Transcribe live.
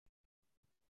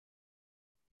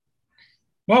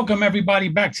Welcome, everybody,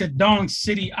 back to Dong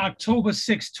City, October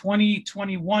 6th,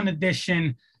 2021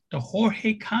 edition, the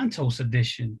Jorge Cantos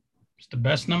edition. It's the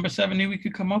best number 70 we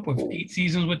could come up with. 8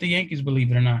 seasons with the Yankees,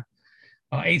 believe it or not.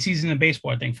 8 seasons in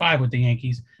baseball, I think, 5 with the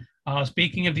Yankees.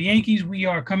 Speaking of the Yankees, we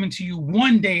are coming to you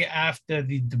one day after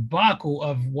the debacle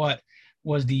of what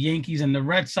was the Yankees and the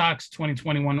Red Sox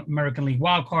 2021 American League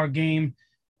wildcard game.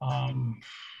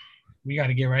 We got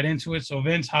to get right into it. So,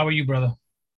 Vince, how are you, brother?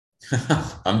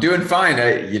 I'm doing fine.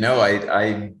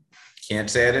 I can't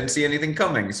say I didn't see anything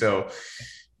coming. So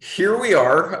here we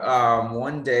are,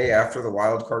 one day after the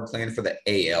wild card plan for the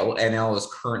AL. NL is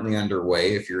currently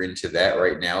underway. If you're into that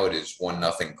right now, it is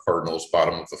 1-0 Cardinals,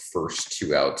 bottom of the first,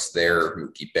 2 outs there.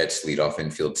 Mookie Betts leadoff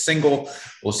infield single.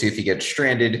 We'll see if he gets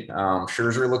stranded.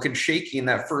 Scherzer looking shaky in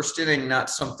that first inning. Not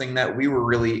something that we were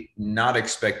really not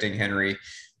expecting, Henry.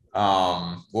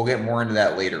 We'll get more into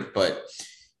that later, but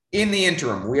in the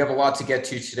interim, we have a lot to get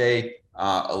to today.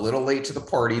 A little late to the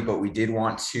party, but we did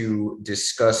want to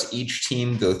discuss each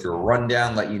team, go through a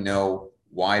rundown, let you know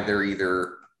why they're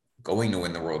either going to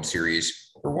win the World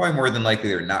Series or why more than likely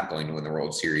they're not going to win the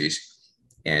World Series.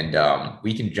 And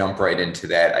we can jump right into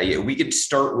that. We could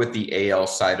start with the AL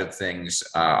side of things.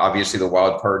 Obviously, the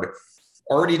wild card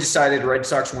already decided. Red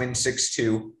Sox win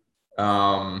 6-2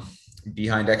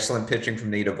 behind excellent pitching from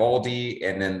Nate Eovaldi,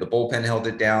 and then the bullpen held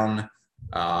it down.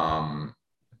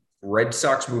 Red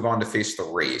Sox move on to face the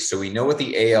Rays. So we know what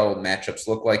the AL matchups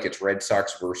look like. It's Red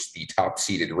Sox versus the top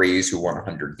seeded Rays who won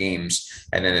 100 games.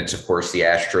 And then it's, of course, the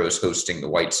Astros hosting the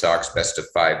White Sox best of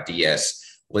 5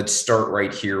 DS. Let's start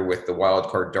right here with the wild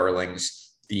card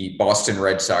darlings, the Boston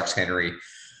Red Sox, Henry.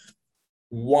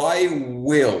 Why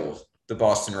will the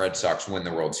Boston Red Sox win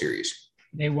the World Series?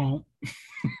 They won't.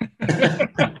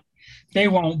 They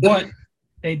won't, but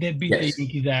they did beat the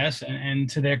Yankees' ass, and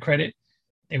to their credit,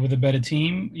 they were the better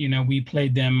team. You know, we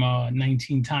played them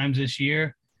 19 times this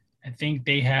year. I think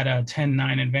they had a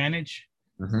 10-9 advantage,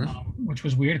 which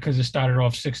was weird because it started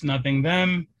off 6-0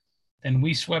 them. Then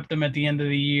we swept them at the end of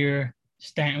the year.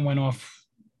 Stanton went off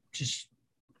just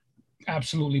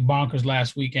absolutely bonkers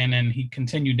last weekend, and he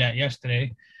continued that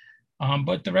yesterday.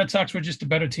 But the Red Sox were just a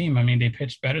better team. I mean, they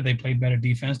pitched better. They played better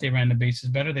defense. They ran the bases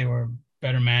better. They were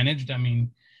better managed. I mean,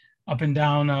 up and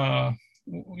down,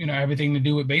 everything to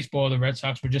do with baseball, the Red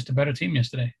Sox were just a better team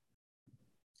yesterday.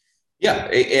 Yeah,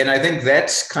 and I think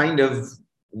that's kind of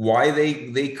why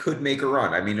they could make a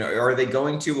run. I mean, are they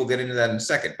going to? We'll get into that in a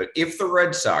second. But if the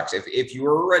Red Sox, if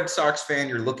you're a Red Sox fan,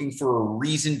 you're looking for a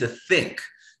reason to think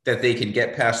that they can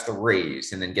get past the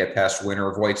Rays and then get past winner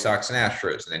of White Sox and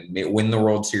Astros and then win the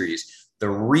World Series, the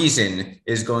reason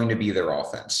is going to be their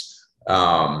offense.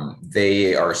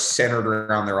 They are centered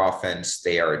around their offense.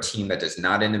 They are a team that does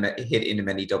not hit into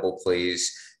many double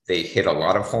plays. They hit a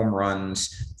lot of home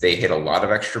runs. They hit a lot of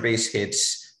extra base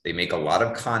hits. They make a lot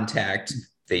of contact.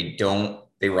 They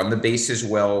run the bases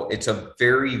well. It's a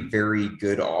very, very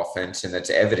good offense. And that's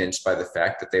evidenced by the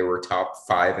fact that they were top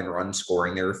 5 in run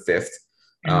scoring. They were 5th.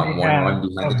 One run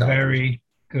behind the Dodgers. Very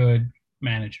good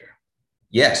manager.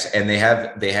 Yes. And they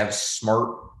have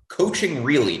smart coaching,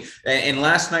 really. And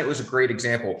last night was a great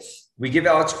example. We give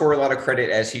Alex Cora a lot of credit,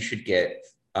 as he should get.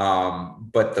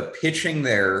 But the pitching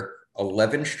there,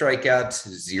 11 strikeouts,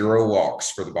 0 walks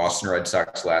for the Boston Red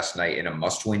Sox last night in a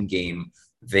must-win game.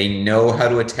 They know how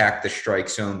to attack the strike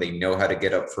zone. They know how to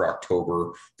get up for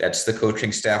October. That's the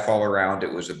coaching staff all around.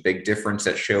 It was a big difference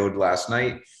that showed last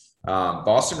night.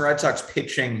 Boston Red Sox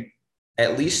pitching,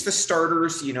 at least the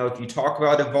starters, if you talk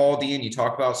about Eovaldi and you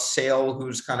talk about Sale,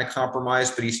 who's kind of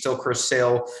compromised, but he's still Chris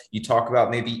Sale. You talk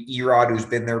about maybe Erod, who's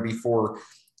been there before.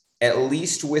 At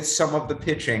least with some of the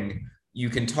pitching, you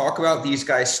can talk about these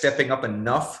guys stepping up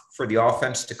enough for the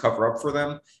offense to cover up for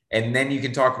them. And then you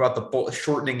can talk about the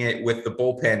shortening it with the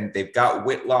bullpen. They've got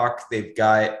Whitlock. They've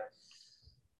got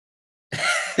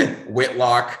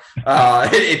Whitlock.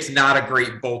 It's not a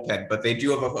great bullpen, but they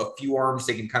do have a few arms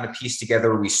they can kind of piece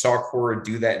together. We saw Cora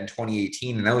do that in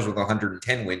 2018, and that was with a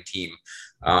 110-win team.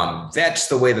 That's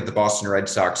the way that the Boston Red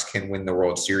Sox can win the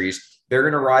World Series. They're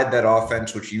going to ride that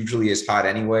offense, which usually is hot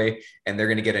anyway, and they're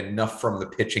going to get enough from the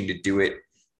pitching to do it,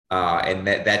 and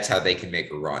that's how they can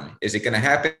make a run. Is it going to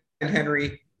happen,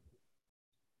 Henry?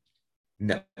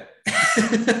 No.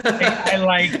 I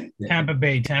like Tampa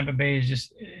Bay. Tampa Bay is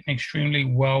just an extremely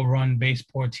well-run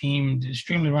baseball team,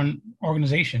 extremely run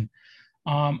organization.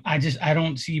 I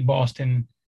don't see Boston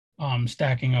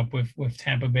stacking up with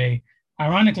Tampa Bay.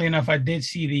 Ironically enough, I did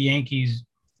see the Yankees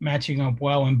matching up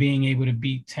well and being able to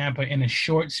beat Tampa in a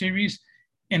short series.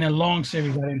 In a long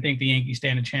series, I didn't think the Yankees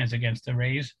stand a chance against the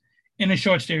Rays. In a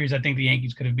short series, I think the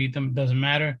Yankees could have beat them. Doesn't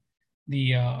matter.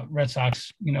 The Red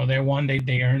Sox, they won.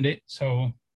 They earned it.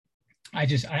 So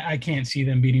I can't see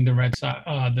them beating the Red Sox,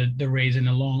 the Rays in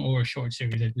a long or a short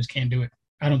series. I just can't do it.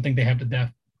 I don't think they have the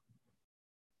depth.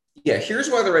 Yeah, here's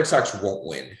why the Red Sox won't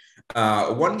win.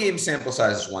 One game sample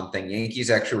size is one thing. Yankees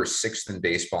actually were sixth in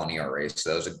baseball in ERA, so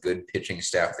that was a good pitching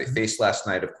staff they faced last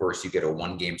night. Of course, you get a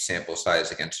one-game sample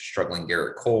size against a struggling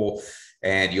Garrett Cole,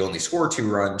 and you only score 2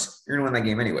 runs. You're going to win that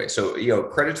game anyway. So,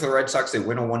 credit to the Red Sox. They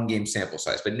win a one-game sample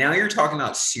size. But now you're talking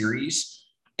about series,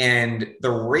 and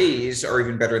the Rays are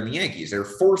even better than the Yankees. They're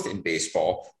fourth in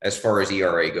baseball as far as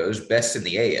ERA goes, best in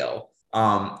the AL.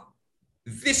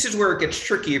 This is where it gets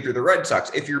tricky if you're the Red Sox.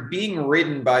 If you're being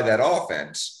ridden by that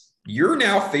offense, you're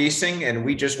now facing, and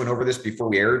we just went over this before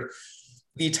we aired,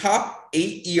 the top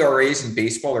 8 ERAs in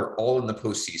baseball are all in the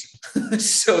postseason.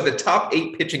 So the top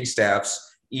 8 pitching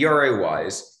staffs,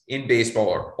 ERA-wise, in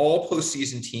baseball are all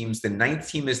postseason teams. The 9th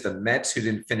team is the Mets, who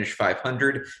didn't finish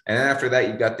 500. And then after that,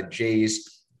 you've got the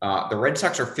Jays. The Red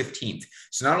Sox are 15th.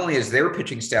 So not only is their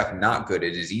pitching staff not good,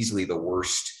 it is easily the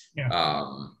worst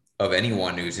of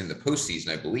anyone who's in the postseason,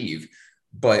 I believe.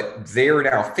 But they're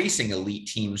now facing elite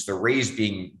teams, the Rays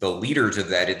being the leaders of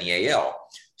that in the AL.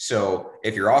 So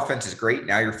if your offense is great,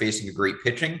 now you're facing a great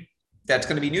pitching. That's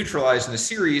going to be neutralized in the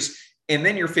series. And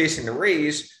then you're facing the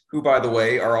Rays, who, by the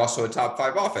way, are also a top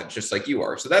 5 offense, just like you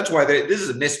are. So that's why this is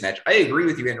a mismatch. I agree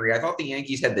with you, Henry. I thought the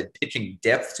Yankees had the pitching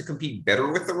depth to compete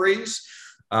better with the Rays.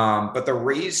 But the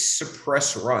Rays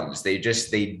suppress runs. They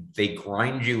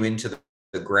grind you into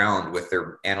the ground with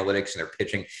their analytics and their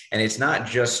pitching. And it's not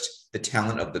just the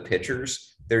talent of the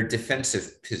pitchers, their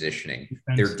defensive positioning,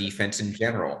 their defense in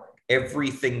general.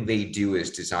 Everything they do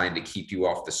is designed to keep you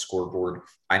off the scoreboard.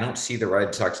 I don't see the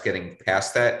Red Sox getting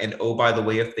past that. And oh, by the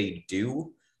way, if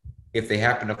they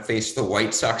happen to face the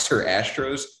White Sox or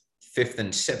Astros, 5th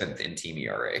and 7th in team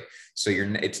ERA. So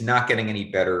it's not getting any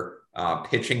better.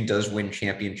 Pitching does win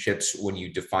championships when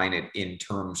you define it in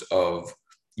terms of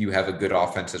you have a good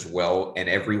offense as well, and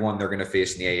everyone they're going to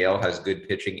face in the AL has good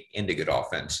pitching and a good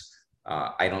offense.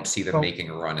 I don't see them making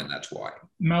a run, and that's why.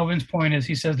 Melvin's point is,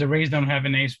 he says the Rays don't have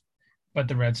an ace, but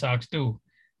the Red Sox do.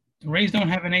 The Rays don't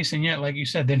have an ace, and yet, like you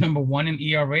said, they're number 1 in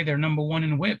ERA. They're number 1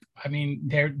 in WHIP. I mean,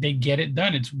 they get it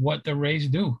done. It's what the Rays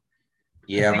do.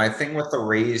 Yeah, my thing with the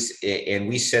Rays, and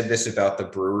we said this about the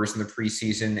Brewers in the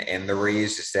preseason and the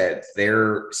Rays, is that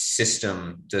their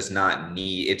system does not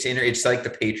need it's like the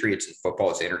Patriots in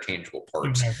football. It's interchangeable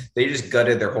parts. Mm-hmm. They just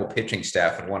gutted their whole pitching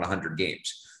staff and won 100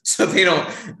 games. So they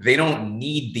don't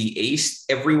need the ace.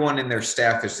 Everyone in their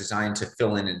staff is designed to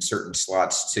fill in certain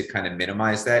slots to kind of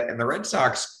minimize that. And the Red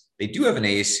Sox, they do have an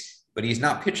ace, but he's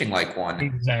not pitching like one.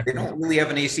 Exactly. They don't really have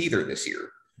an ace either this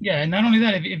year. Yeah, and not only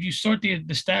that, if you sort the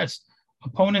stats,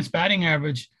 opponent's batting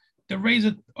average, the Rays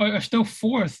are still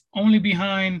 4th, only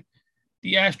behind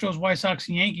the Astros, White Sox,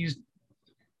 and Yankees.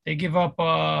 They give up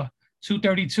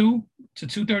 232 to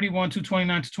 231,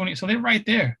 229 to 20. So they're right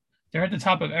there. They're at the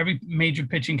top of every major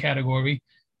pitching category.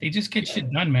 They just get shit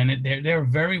done, man. They're a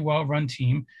very well-run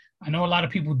team. I know a lot of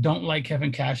people don't like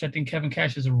Kevin Cash. I think Kevin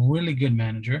Cash is a really good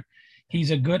manager.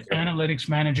 He's a good analytics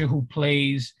manager who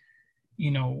plays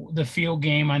the field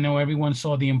game. I know everyone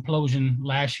saw the implosion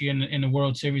last year in the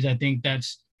World Series. I think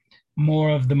that's more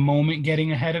of the moment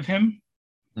getting ahead of him.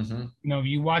 Mm-hmm. If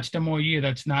you watch them all year,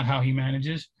 that's not how he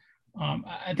manages.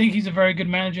 I think he's a very good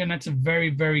manager, and that's a very,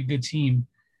 very good team.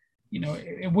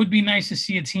 It would be nice to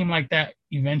see a team like that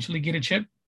eventually get a chip.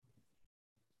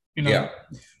 Yeah.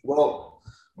 Well,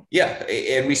 yeah,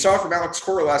 and we saw from Alex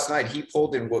Cora last night, he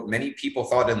pulled in what many people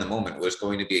thought in the moment was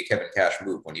going to be a Kevin Cash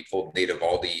move when he pulled Nate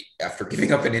Eovaldi after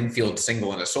giving up an infield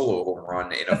single and a solo home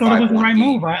run in a 5-1 I thought it was the right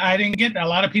move. I didn't get that. A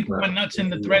lot of people went nuts in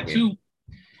the threat too.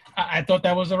 I thought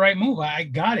that was the right move. I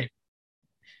got it.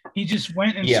 He just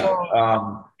went and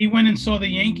saw the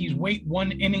Yankees wait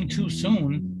 1 inning too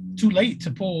late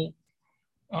to pull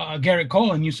Garrett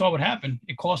Cole, and you saw what happened.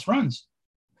 It cost runs.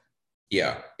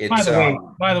 Yeah. By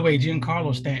the way,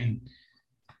 Giancarlo Stanton,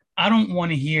 I don't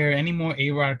want to hear any more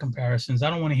A-Rod comparisons. I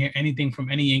don't want to hear anything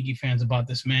from any Yankee fans about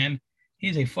this man.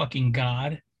 He's a fucking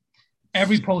god.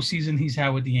 Every postseason he's had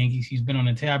with the Yankees, he's been on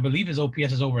a tear. I believe his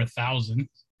OPS is over 1,000.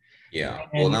 Yeah.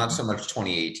 Well, not so much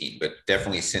 2018, but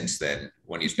definitely since then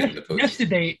when he's been in the postseason.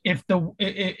 Yesterday, if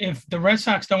the Red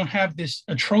Sox don't have this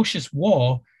atrocious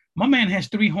wall, my man has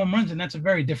 3 home runs, and that's a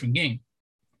very different game.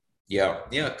 Yeah,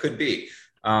 it could be.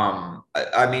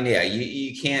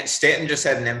 You can't. Stanton just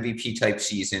had an MVP type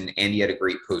season, and he had a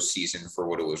great postseason for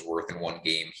what it was worth in one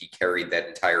game. He carried that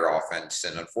entire offense,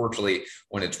 and unfortunately,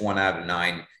 when it's 1 out of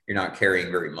 9, you're not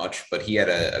carrying very much. But he had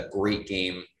a great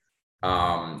game.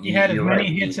 He had as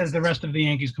many hits as the rest of the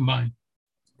Yankees combined.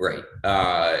 Right.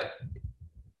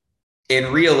 And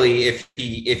really, if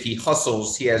he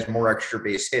hustles, he has more extra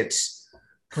base hits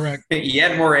Correct. He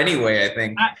had more anyway, I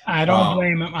think. I don't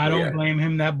blame him. I don't Yeah, blame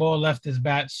him. That ball left his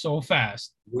bat so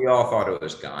fast. we all thought it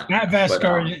was gone. That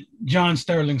But John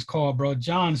Sterling's call, bro.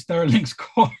 John Sterling's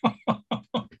call.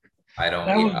 I don't.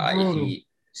 That was Yeah, brutal.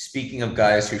 speaking of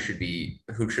guys who should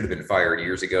have been fired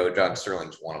years ago, John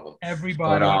Sterling's one of them. But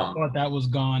Everybody thought that was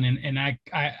gone, and I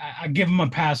give him a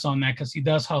pass on that because he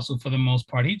does hustle for the most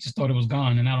part. He just thought it was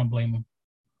gone, and I don't blame him.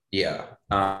 yeah.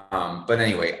 But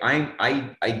anyway,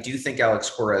 I do think Alex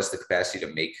Cora has the capacity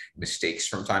to make mistakes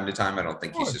from time to time. I don't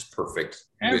think he's just perfect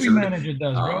Every wizard. manager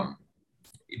does, bro.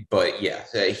 But yeah,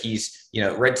 he's,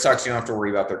 Red Sox, you don't have to worry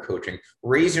about their coaching.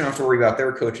 Rays, you don't have to worry about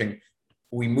their coaching.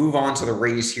 We move on to the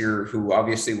Rays here, who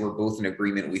obviously we're both in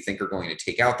agreement we think are going to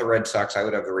take out the Red Sox. I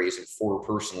would have the Rays in 4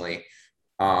 personally.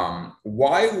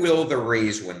 Why will the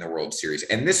Rays win the World Series?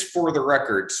 And this, for the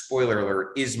record, spoiler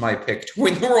alert, is my pick to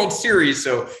win the World Series.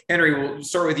 So, Henry, we'll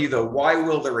start with you, though. Why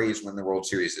will the Rays win the World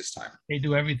Series this time? They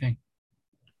do everything.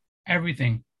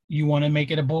 Everything. You want to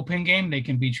make it a bullpen game, they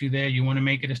can beat you there. You want to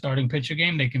make it a starting pitcher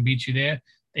game, they can beat you there.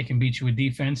 They can beat you with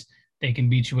defense. They can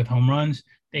beat you with home runs.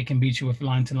 They can beat you with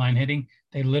line-to-line hitting.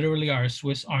 They literally are a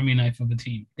Swiss Army knife of a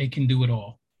team. They can do it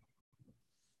all.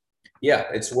 Yeah,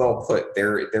 it's well put.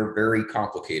 They're very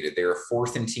complicated. They're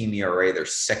 4th in team ERA. They're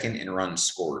 2nd in runs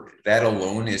scored. That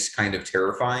alone is kind of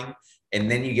terrifying. And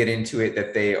then you get into it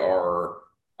that they are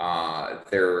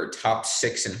they're top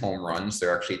 6 in home runs.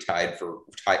 They're actually tied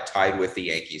with the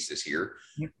Yankees this year.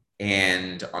 Yep.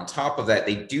 And on top of that,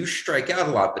 they do strike out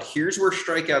a lot. But here's where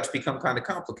strikeouts become kind of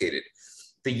complicated.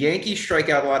 The Yankees strike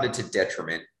out a lot. It's a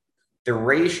detriment. The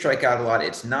Rays strike out a lot.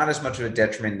 It's not as much of a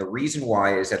detriment. The reason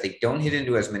why is that they don't hit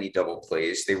into as many double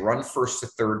plays. They run first to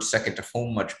third, second to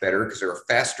home much better because they're a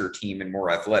faster team and more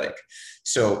athletic.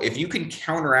 So if you can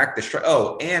counteract the strike,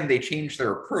 and they change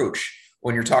their approach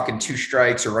when you're talking 2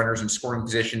 strikes or runners in scoring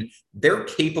position, they're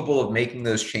capable of making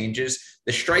those changes.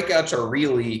 The strikeouts are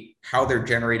really how they're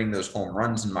generating those home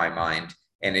runs in my mind.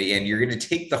 And you're going to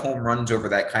take the home runs over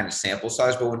that kind of sample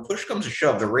size. But when push comes to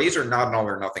shove, the Rays are not an all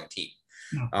or nothing team.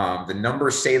 The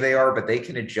numbers say they are, but they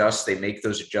can adjust. They make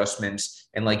those adjustments.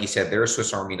 And like you said, they're a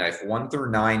Swiss Army knife. 1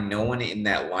 through 9, no one in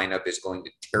that lineup is going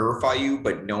to terrify you,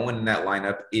 but no one in that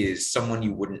lineup is someone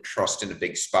you wouldn't trust in a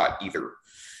big spot either.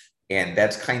 And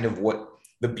that's kind of what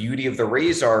the beauty of the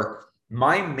Rays are.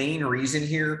 My main reason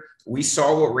here, we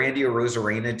saw what Randy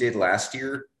Arozarena did last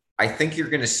year. I think you're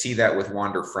going to see that with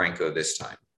Wander Franco this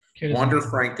time. Wander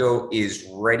Franco is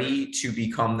ready to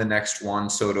become the next Juan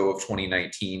Soto of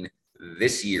 2019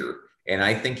 this year. And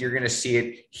I think you're going to see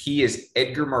it. He is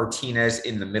Edgar Martinez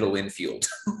in the middle infield,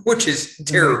 which is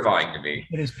terrifying to me.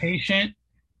 It is patient.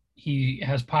 He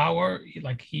has power.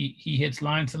 He hits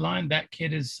line to line. That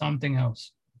kid is something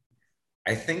else.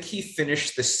 I think he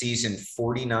finished the season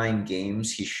 49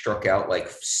 games. He struck out like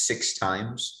 6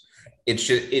 times.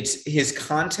 It's his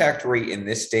contact rate in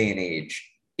this day and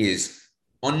age is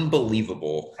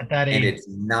unbelievable. At that age. And it's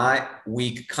not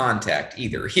weak contact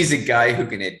either. He's a guy who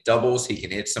can hit doubles. He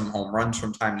can hit some home runs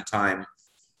from time to time.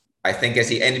 I think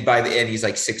by the end, he's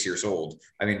like 6 years old.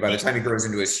 I mean, by the time he grows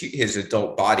into his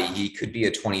adult body, he could be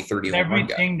a 20, 30 home run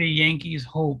guy. Everything the Yankees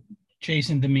hope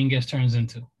Jason Dominguez turns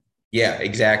into. Yeah,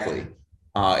 exactly.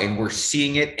 And we're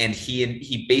seeing it, and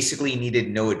he basically needed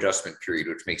no adjustment period,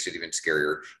 which makes it even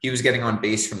scarier. He was getting on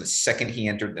base from the second he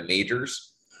entered the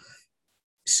majors.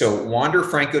 So Wander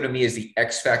Franco to me is the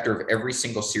X factor of every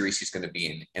single series he's going to be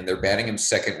in, and they're batting him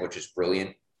second, which is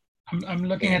brilliant. I'm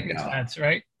looking at the stats,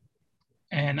 right?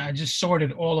 And I just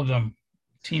sorted all of them,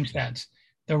 team stats.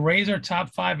 The Rays are top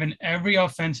 5 in every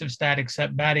offensive stat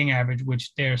except batting average,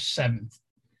 which they're 7th.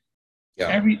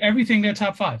 Yeah. Everything they're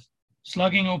top 5.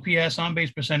 Slugging, OPS,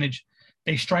 on-base percentage.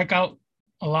 They strike out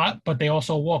a lot, but they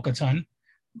also walk a ton.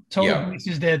 Total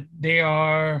bases, that they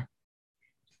are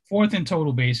 4th in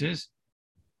total bases.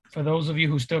 For those of you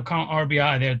who still count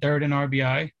RBI, they're 3rd in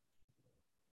RBI.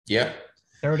 Yeah.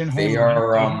 3rd in home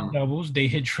runs, doubles. They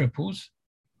hit triples.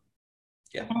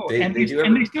 Yeah. They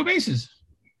steal bases.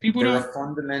 They're a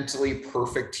fundamentally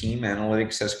perfect team.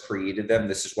 Analytics has created them.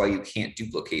 This is why you can't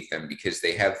duplicate them, because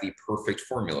they have the perfect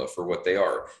formula for what they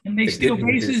are. And they steal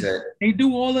bases. They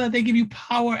do all that. They give you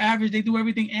power, average. They do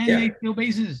everything, and they steal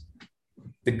bases.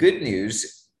 The good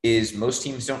news is most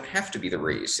teams don't have to be the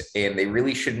Rays, and they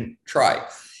really shouldn't try.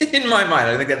 In my mind,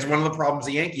 I think that's one of the problems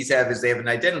the Yankees have is they have an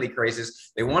identity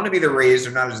crisis. They want to be the Rays.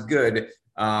 They're not as good,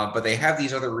 but they have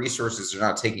these other resources they're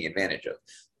not taking advantage of.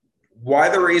 Why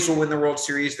the Rays will win the World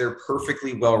Series, they're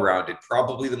perfectly well-rounded,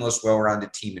 probably the most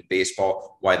well-rounded team in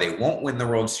baseball. Why they won't win the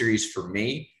World Series for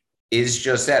me is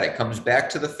just that. It comes back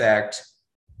to the fact,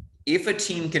 if a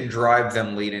team can drive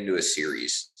them late into a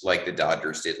series like the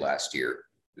Dodgers did last year,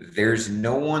 there's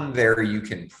no one there you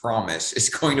can promise is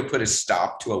going to put a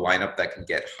stop to a lineup that can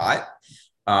get hot.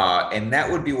 And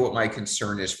that would be what my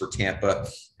concern is for Tampa.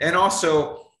 And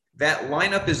also, that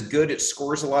lineup is good. It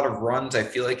scores a lot of runs. I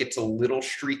feel like it's a little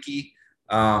streaky.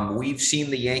 We've seen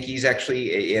the Yankees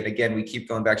actually, and again, we keep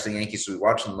going back to the Yankees, so we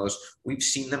watch them most. We've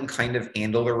seen them kind of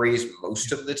handle the Rays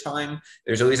most of the time.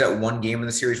 There's always that one game in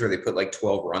the series where they put like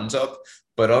 12 runs up.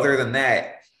 But other than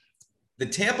that, the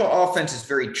Tampa offense is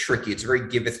very tricky. It's a very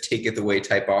giveth, taketh away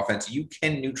type offense. You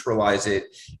can neutralize it,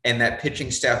 and that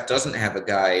pitching staff doesn't have a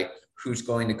guy who's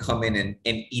going to come in and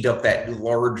eat up that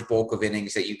large bulk of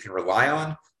innings that you can rely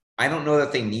on. I don't know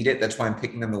that they need it. That's why I'm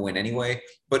picking them to win anyway.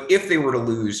 But if they were to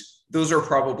lose, those are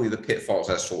probably the pitfalls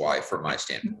as to why, from my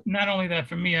standpoint. Not only that,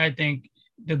 for me, I think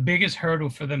the biggest hurdle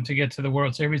for them to get to the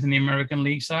World Series in the American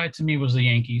League side, to me, was the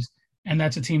Yankees. And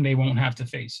that's a team they won't have to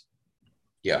face.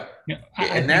 Yeah.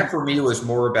 And that for me was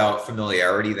more about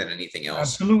familiarity than anything else.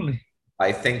 Absolutely.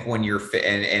 I think when you're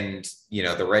and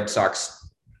the Red Sox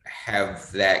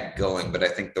have that going, but I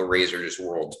think the Rays are just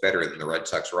worlds better than the Red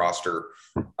Sox roster.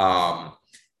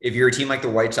 If you're a team like the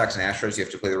White Sox and Astros, you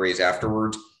have to play the Rays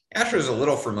afterwards. Astros a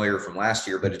little familiar from last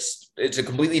year, but it's a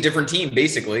completely different team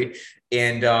basically,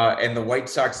 and the White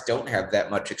Sox don't have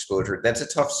that much exposure. That's a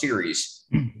tough series,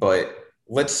 but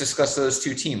let's discuss those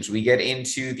two teams. We get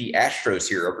into the Astros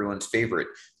here, everyone's favorite,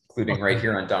 including right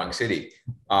here on Dong City.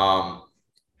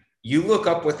 You look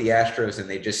up with the Astros and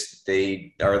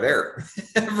they are there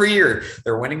every year.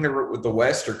 They're winning the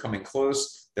West or coming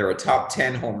close. They're a top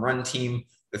 10 home run team.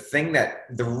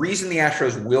 The reason the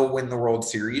Astros will win the World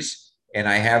Series, and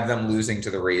I have them losing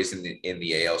to the Rays in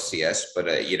the ALCS, but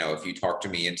if you talk to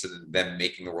me into them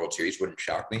making the World Series, wouldn't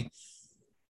shock me.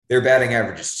 Their batting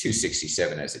average is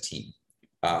 267 as a team.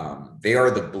 They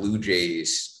are the Blue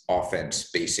Jays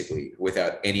offense, basically,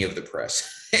 without any of the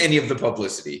press, any of the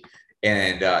publicity.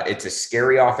 And it's a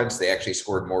scary offense. They actually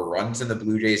scored more runs than the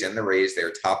Blue Jays and the Rays.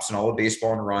 They're tops in all of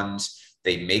baseball in runs.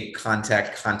 They make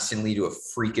contact constantly to a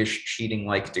freakish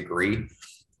cheating-like degree.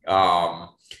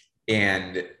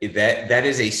 And that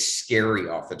is a scary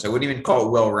offense. I wouldn't even call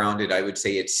it well-rounded. I would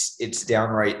say it's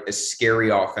downright a scary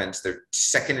offense. They're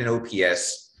second in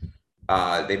OPS.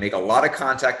 They make a lot of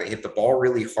contact. They hit the ball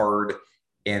really hard,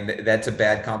 and that's a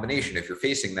bad combination if you're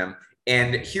facing them.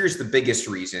 And here's the biggest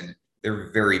reason.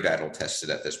 They're very battle-tested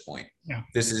at this point. Yeah.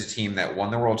 This is a team that won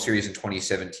the World Series in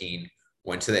 2017,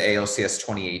 went to the ALCS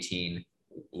 2018,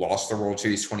 lost the World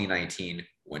Series 2019,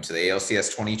 went to the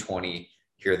ALCS 2020.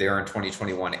 Here they are in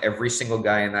 2021. Every single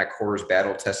guy in that core is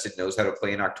battle-tested, knows how to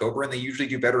play in October, and they usually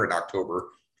do better in October.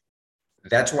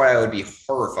 That's why I would be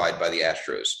horrified by the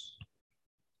Astros.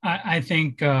 I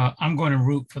think I'm going to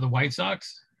root for the White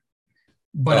Sox,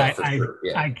 but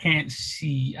I can't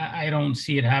see. I don't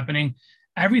see it happening.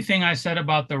 Everything I said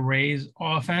about the Rays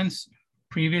offense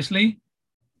previously,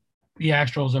 the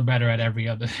Astros are better at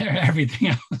everything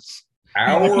else.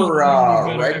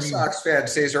 Our Red Sox fan,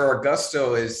 Cesar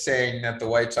Augusto, is saying that the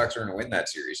White Sox are going to win that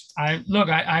series.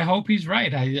 I hope he's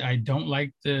right. I don't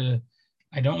like the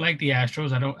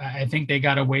Astros. I think they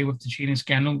got away with the cheating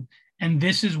scandal. And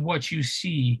this is what you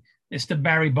see. It's the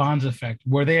Barry Bonds effect.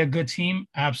 Were they a good team?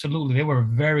 Absolutely. They were a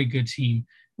very good team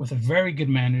with a very good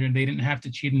manager. They didn't have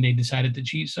to cheat, and they decided to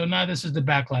cheat. So now this is the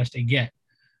backlash they get.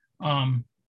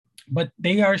 But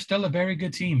they are still a very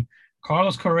good team.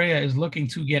 Carlos Correa is looking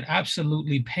to get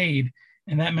absolutely paid,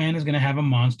 and that man is going to have a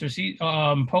monster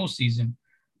postseason.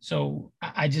 So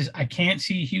I can't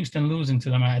see Houston losing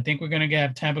to them. I think we're going to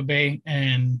get Tampa Bay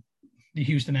and the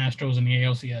Houston Astros in the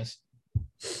ALCS.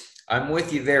 I'm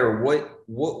with you there. What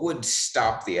would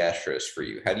stop the Astros for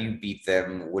you? How do you beat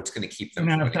them? What's going to keep them?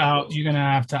 You're going to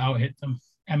have to out-hit them.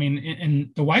 I mean, and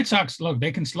the White Sox, look,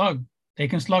 they can slug. They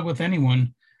can slug with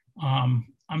anyone.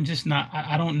 I'm just not –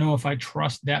 I don't know if I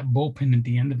trust that bullpen at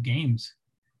the end of games,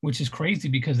 which is crazy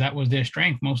because that was their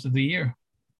strength most of the year.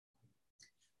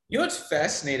 You know what's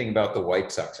fascinating about the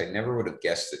White Sox? I never would have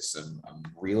guessed this. I'm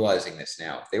realizing this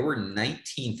now. They were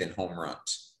 19th in home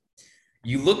runs.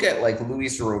 You look at like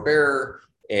Luis Robert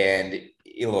and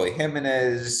Eloy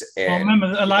Jimenez. And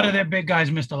remember, a lot of their big guys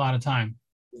missed a lot of time.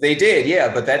 They did,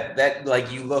 yeah. But that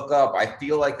like you look up, I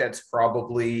feel like that's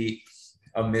probably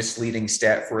a misleading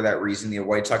stat for that reason. The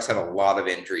White Sox had a lot of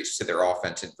injuries to their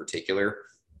offense in particular.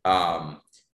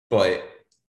 But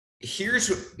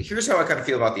here's how I kind of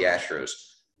feel about the Astros.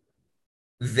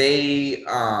 They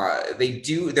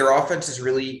do their offense is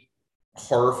really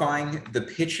horrifying. The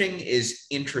pitching is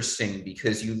interesting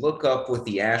because you look up with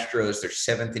the Astros, they're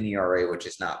 7th in ERA, which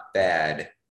is not bad.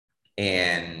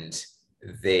 And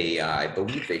I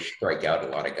believe they strike out a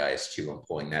lot of guys too. I'm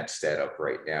pulling that stat up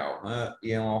right now.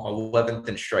 11th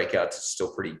in strikeouts is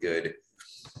still pretty good.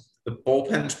 The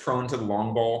bullpen's prone to the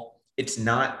long ball. It's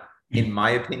not, in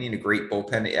my opinion, a great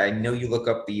bullpen. I know you look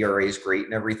up the ERA is great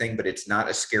and everything, but it's not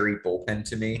a scary bullpen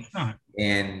to me.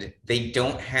 And they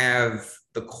don't have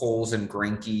the Coles and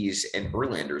Greinke's and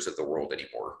Verlanders of the world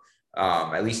anymore,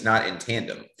 at least not in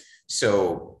tandem.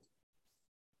 So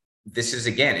this is,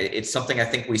 again, it's something I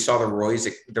think we saw the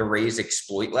Rays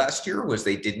exploit last year. Was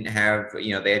they didn't have, they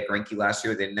had Greinke last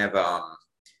year. They didn't have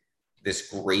this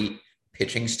great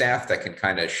pitching staff that can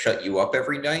kind of shut you up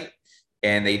every night,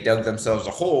 and they dug themselves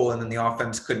a hole, and then the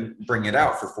offense couldn't bring it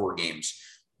out for 4 games.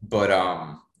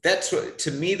 But that's what,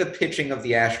 to me, the pitching of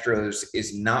the Astros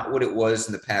is not what it was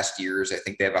in the past years. I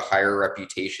think they have a higher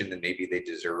reputation than maybe they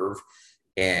deserve.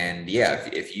 And yeah,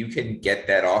 if you can get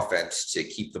that offense to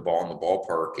keep the ball in the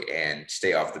ballpark and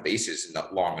stay off the bases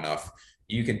long enough,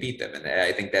 you can beat them. And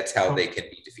I think that's how they can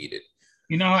be defeated.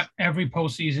 Every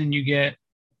postseason you get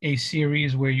a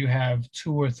series where you have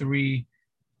 2 or 3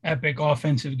 epic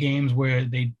offensive games where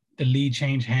the lead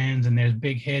change hands and there's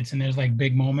big hits and there's like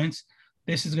big moments.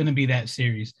 This is going to be that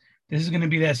series. This is going to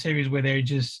be that series where they're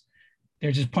just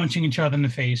punching each other in the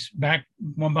face, back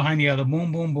one behind the other,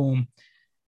 boom, boom, boom.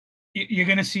 You're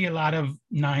going to see a lot of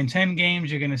 9-10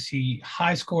 games. You're going to see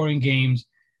high-scoring games.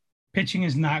 Pitching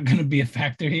is not going to be a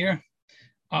factor here.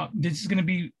 This is going to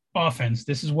be offense.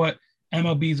 This is what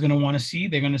MLB is going to want to see.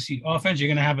 They're going to see offense. You're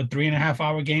going to have a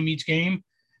 3.5-hour game each game,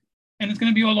 and it's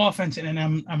going to be all offense. And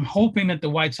I'm hoping that the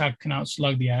White Sox can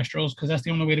outslug the Astros because that's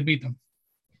the only way to beat them.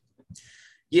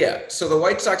 Yeah, so the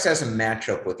White Sox has a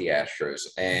matchup with the Astros,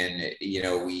 and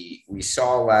we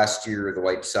saw last year the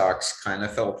White Sox kind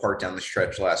of fell apart down the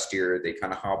stretch last year. They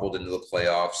kind of hobbled into the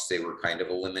playoffs. They were kind of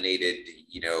eliminated.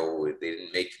 They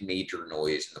didn't make major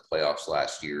noise in the playoffs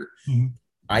last year. Mm-hmm.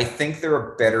 I think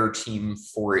they're a better team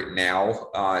for it now,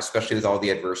 especially with all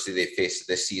the adversity they faced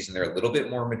this season. They're a little bit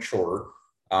more mature,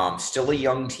 still a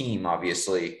young team,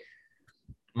 obviously.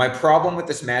 My problem with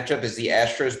this matchup is the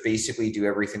Astros basically do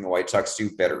everything the White Sox do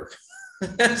better.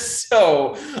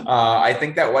 So I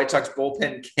think that White Sox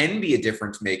bullpen can be a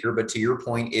difference maker, but to your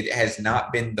point, it has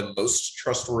not been the most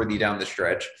trustworthy down the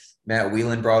stretch. Matt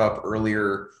Whelan brought up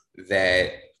earlier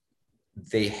that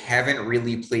they haven't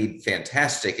really played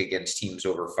fantastic against teams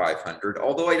over 500,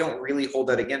 although I don't really hold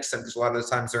that against them because a lot of the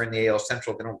times they're in the AL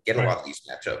Central. They don't get a lot of these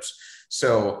matchups.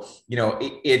 So,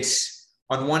 it's –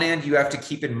 on one hand, you have to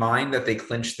keep in mind that they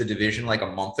clinched the division like a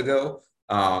month ago.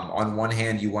 On one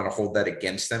hand, you want to hold that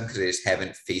against them because they just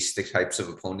haven't faced the types of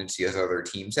opponents the other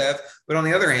teams have. But on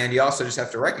the other hand, you also just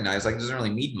have to recognize it doesn't really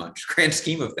mean much, grand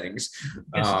scheme of things.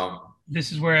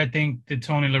 This is where I think the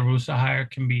Tony La Russa hire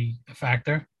can be a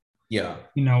factor. Yeah.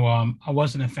 I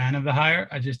wasn't a fan of the hire.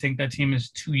 I just think that team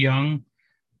is too young,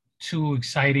 too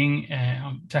exciting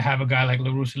to have a guy like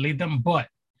La Russa lead them. But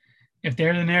if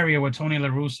there's an area where Tony La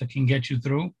Russa can get you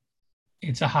through,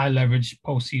 it's a high leverage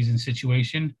postseason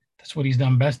situation. That's what he's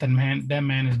done best. That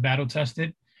man is battle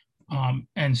tested.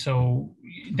 And so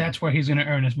that's where he's going to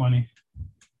earn his money.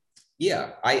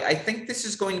 Yeah, I think this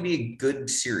is going to be a good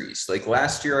series. Like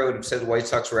last year, I would have said the White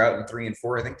Sox were out in 3 and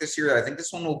 4. I think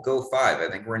this one will go 5.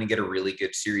 I think we're going to get a really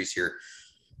good series here.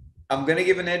 I'm going to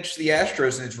give an edge to the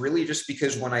Astros, and it's really just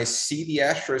because when I see the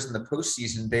Astros in the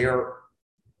postseason, they are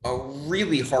a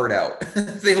really hard out.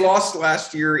 They lost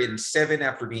last year in 7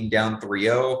 after being down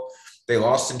 3-0. They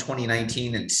lost in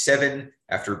 2019 in 7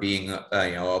 after being up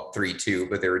 3-2,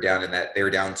 but they were down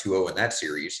 2-0 in that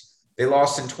series. They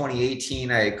lost in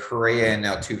 2018. I had Correa and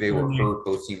Altuve were hurt.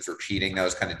 Both teams were cheating. That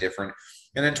was kind of different.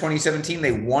 And then 2017,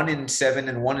 they won in 7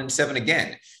 and won in 7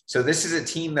 again. So this is a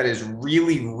team that is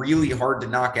really, really hard to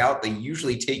knock out. They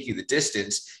usually take you the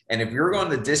distance. And if you're going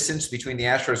the distance between the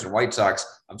Astros and White Sox,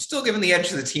 I'm still giving the edge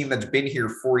to the team that's been here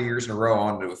 4 years in a row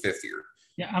on to a 5th year.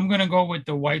 Yeah, I'm going to go with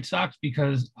the White Sox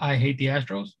because I hate the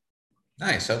Astros.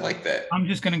 Nice. I like that. I'm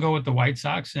just going to go with the White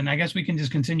Sox. And I guess we can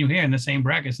just continue here in the same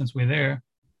bracket since we're there.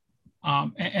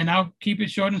 And I'll keep it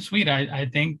short and sweet. I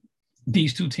think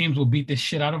these two teams will beat the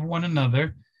shit out of one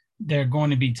another. They're going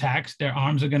to be taxed. Their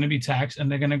arms are going to be taxed,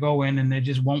 and they're going to go in, and they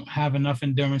just won't have enough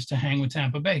endurance to hang with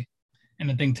Tampa Bay.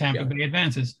 And I think Tampa Bay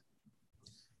advances.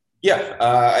 Yeah,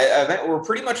 I think we're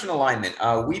pretty much in alignment.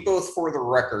 We both, for the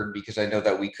record, because I know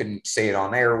that we couldn't say it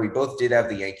on air, we both did have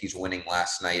the Yankees winning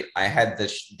last night. I had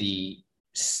the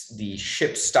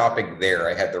ship stopping there.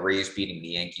 I had the Rays beating the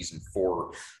Yankees in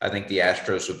 4. I think the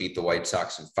Astros will beat the White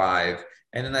Sox in 5.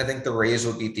 And then I think the Rays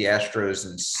will beat the Astros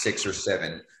in 6 or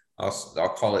 7.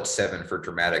 I'll call it 7 for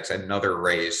dramatics. Another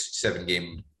Rays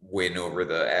 7-game win over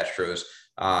the Astros.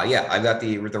 I got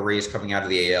the Rays coming out of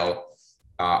the AL.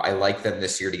 I like them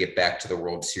this year to get back to the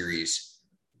World Series.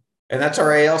 And that's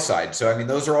our AL side. So, I mean,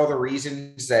 those are all the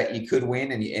reasons that you could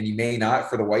win and you may not.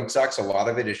 For the White Sox, a lot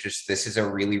of it is just this is a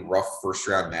really rough first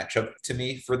round matchup to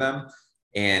me for them.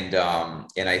 And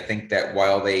I think that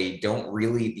while they don't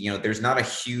really, there's not a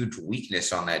huge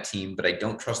weakness on that team, but I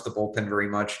don't trust the bullpen very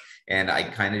much. And I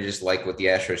kind of just like what the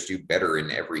Astros do better in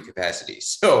every capacity.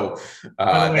 So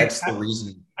that's the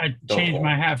reason. I changed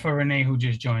my hat for Renee, who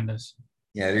just joined us.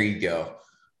 Yeah, there you go.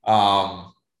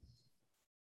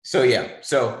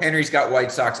 So Henry's got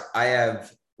White Sox. I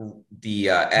have the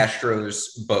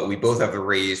Astros, but we both have the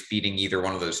Rays beating either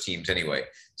one of those teams anyway.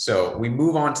 So we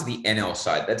move on to the NL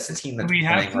side. That's the team that's playing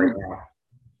right now.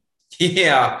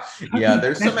 Yeah.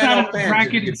 There's some NL fans.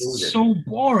 Bracket is so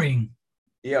boring.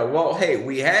 Yeah, well, hey,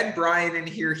 we had Brian in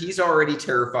here. He's already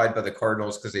terrified by the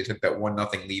Cardinals because they took that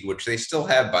 1-0 lead, which they still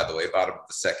have, by the way, bottom of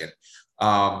the second.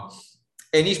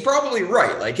 And he's probably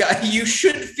right. Like, you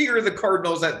should fear the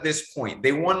Cardinals at this point.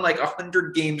 They won like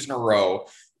 100 games in a row.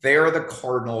 They are the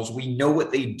Cardinals. We know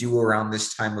what they do around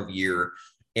this time of year.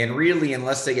 And really,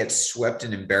 unless they get swept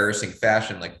in embarrassing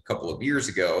fashion like a couple of years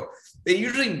ago, they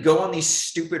usually go on these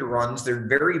stupid runs. They're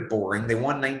very boring. They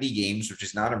won 90 games, which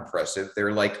is not impressive.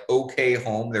 They're like okay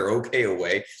home. They're okay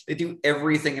away. They do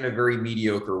everything in a very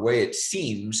mediocre way, it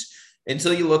seems,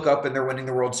 until you look up and they're winning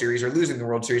the World Series or losing the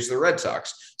World Series to the Red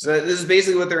Sox. So this is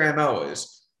basically what their MO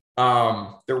is.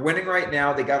 They're winning right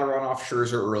now. They got to run off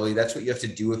Scherzer early. That's what you have to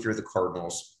do if you're the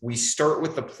Cardinals. We start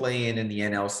with the play-in in the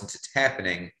NL since it's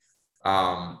happening.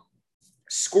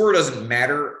 Score doesn't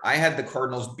matter. I had the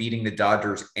Cardinals beating the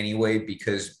Dodgers anyway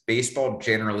because baseball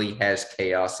generally has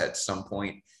chaos at some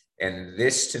point, and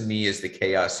this to me is the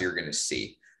chaos you're going to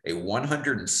see. A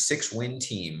 106-win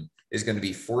team is going to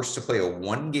be forced to play a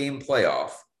one-game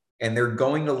playoff, and they're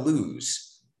going to lose.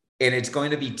 And it's going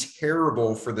to be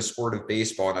terrible for the sport of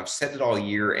baseball. And I've said it all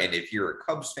year. And if you're a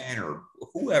Cubs fan or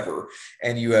whoever,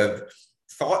 and you have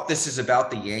thought this is about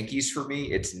the Yankees for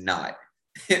me, it's not.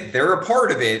 They're a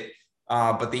part of it,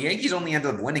 but the Yankees only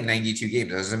ended up winning 92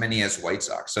 games, as many as White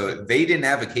Sox. So they didn't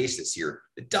have a case this year.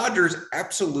 The Dodgers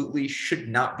absolutely should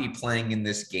not be playing in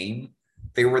this game.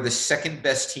 They were the second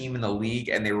best team in the league,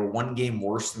 and they were one game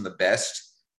worse than the best.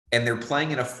 And they're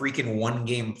playing in a freaking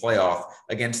one-game playoff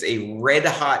against a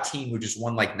red-hot team who just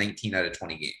won like 19 out of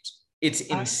 20 games. It's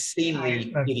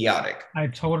insanely idiotic. I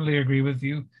totally agree with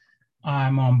you.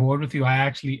 I'm on board with you.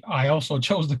 I also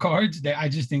chose the Cards. I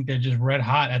just think they're just red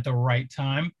hot at the right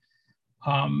time.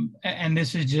 And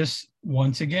this is just,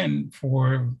 once again,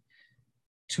 for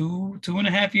two and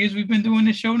a half years we've been doing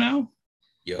this show now.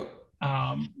 Yep.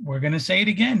 We're going to say it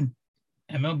again.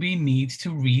 MLB needs to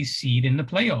reseed in the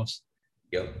playoffs.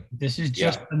 Yep. This is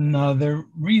just another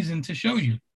reason to show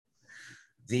you.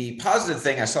 The positive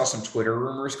thing, I saw some Twitter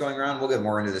rumors going around. We'll get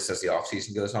more into this as the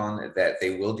offseason goes on, that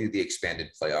they will do the expanded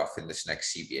playoff in this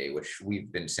next CBA, which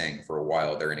we've been saying for a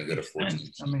while. They're going to go to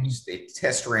 14 teams. They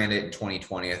test ran it in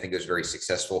 2020. I think it was very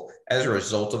successful. As a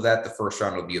result of that, the first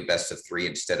round will be a best of three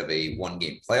instead of a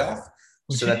one-game playoff.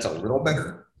 So that's a little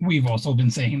better. We've also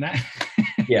been saying that.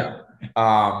 Yeah.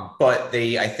 But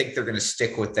I think they're going to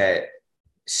stick with that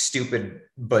stupid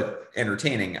but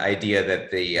entertaining idea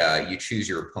that you choose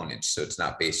your opponents, so it's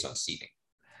not based on seeding.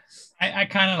 I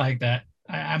kind of like that.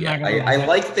 I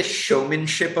like the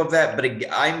showmanship of that, but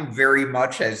I'm very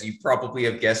much, as you probably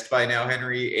have guessed by now,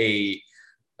 Henry,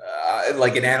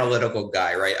 like an analytical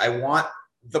guy, right? I want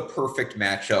the perfect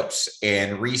matchups,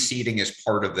 and reseeding is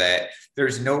part of that.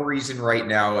 There's no reason right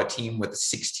now a team with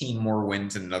 16 more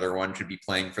wins than another one should be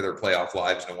playing for their playoff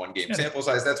lives in a one-game sample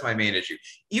size. That's my main issue.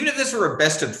 Even if this were a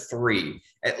best of three,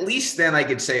 at least then I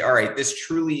could say, all right, this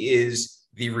truly is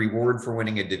the reward for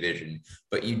winning a division.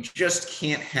 But you just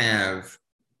can't have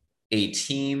a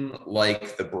team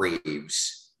like the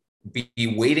Braves be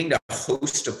waiting to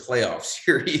host a playoff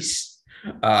series.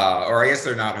 Or I guess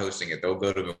they're not hosting it. They'll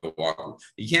go to Milwaukee.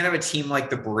 You can't have a team like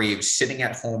the Braves sitting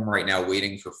at home right now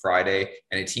waiting for Friday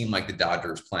and a team like the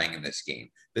Dodgers playing in this game.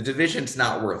 The division's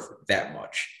not worth that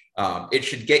much. It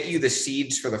should get you the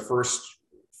seeds for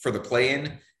the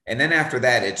play-in. And then after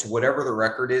that, it's whatever the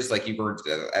record is, like you've earned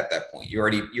at that point. You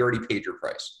already paid your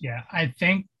price. Yeah, I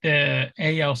think the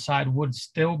AL side would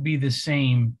still be the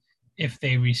same if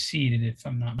they reseeded, if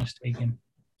I'm not mistaken.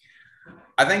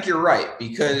 I think you're right,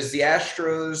 because the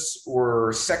Astros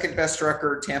were second best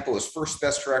record. Tampa was first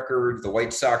best record. The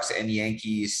White Sox and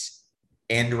Yankees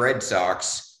and Red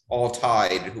Sox all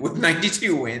tied with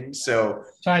 92 wins. So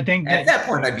I think at that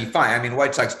point, I'd be fine. I mean,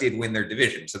 White Sox did win their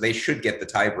division, so they should get the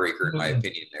tiebreaker, in my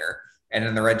opinion, there. And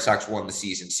then the Red Sox won the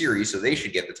season series, so they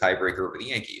should get the tiebreaker over the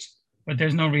Yankees. But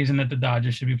there's no reason that the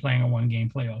Dodgers should be playing a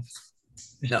one-game playoff.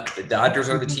 No, the Dodgers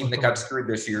are the team that got screwed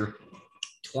this year.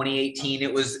 2018,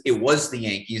 it was the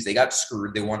Yankees. They got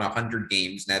screwed. They won 100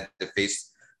 games and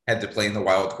had to play in the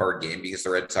wild card game because the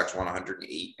Red Sox won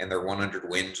 108, and their 100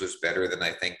 wins was better than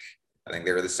I think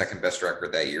they were the second best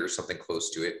record that year, something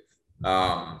close to it.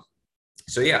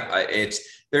 So yeah,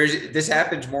 this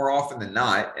happens more often than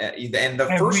not. And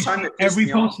the first time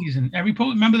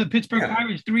remember the Pittsburgh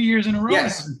Pirates 3 years in a row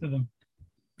happened to them.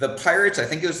 The Pirates, I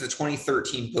think it was the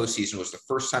 2013 postseason, was the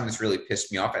first time this really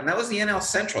pissed me off. And that was the NL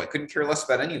Central. I couldn't care less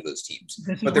about any of those teams.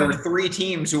 But there were 3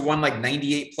 teams who won like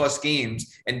 98 plus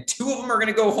games, and 2 of them are going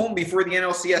to go home before the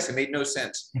NLCS. It made no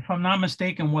sense. If I'm not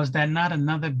mistaken, was that not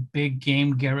another big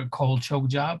game Garrett Cole choke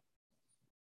job?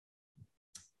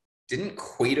 Didn't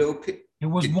Cueto pick? It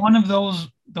was one of those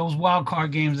wild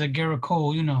card games that Garrett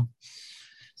Cole,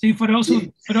 See, for those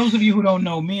of you who don't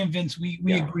know, me and Vince, we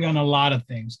agree on a lot of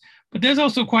things. But there's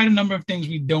also quite a number of things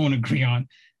we don't agree on.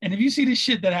 And if you see the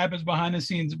shit that happens behind the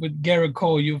scenes with Garrett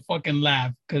Cole, you'll fucking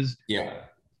laugh. Because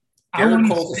Garrett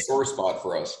Cole's a sore spot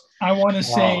for us. I want to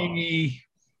say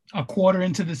a quarter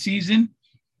into the season,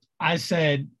 I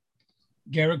said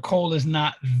Garrett Cole is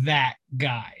not that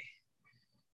guy.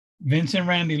 Vince and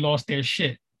Randy lost their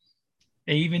shit.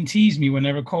 They even teased me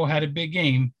whenever Cole had a big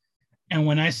game. And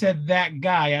when I said that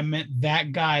guy, I meant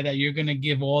that guy that you're going to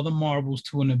give all the marbles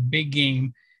to in a big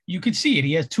game. You could see it.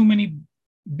 He has too many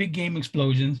big game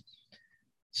explosions.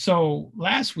 So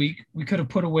last week, we could have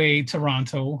put away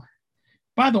Toronto,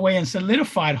 by the way, and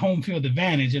solidified home field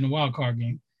advantage in the wild card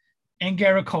game. And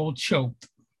Garrett Cole choked.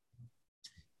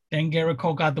 Then Garrett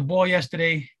Cole got the ball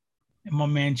yesterday, and my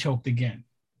man choked again.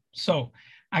 So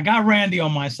I got Randy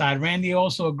on my side. Randy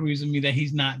also agrees with me that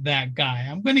he's not that guy.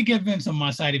 I'm going to get Vince on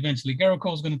my side eventually. Garrett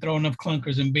Cole's going to throw enough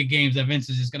clunkers in big games that Vince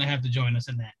is just going to have to join us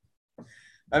in that.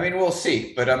 I mean, we'll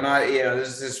see, but I'm not, this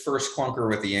is his first clunker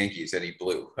with the Yankees that he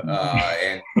blew.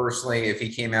 And personally, if he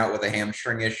came out with a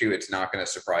hamstring issue, it's not going to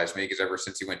surprise me because ever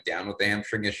since he went down with the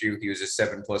hamstring issue, he was a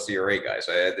 7+ ERA guy.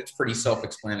 So it's pretty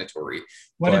self-explanatory.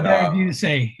 What did Barry do to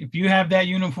say? If you have that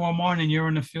uniform on and you're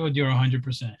in the field, you're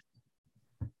 100%.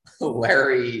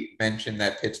 Larry mentioned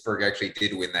that Pittsburgh actually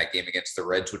did win that game against the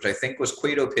Reds, which I think was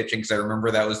Cueto pitching, because I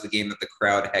remember that was the game that the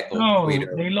crowd heckled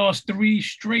Cueto. They lost three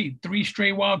straight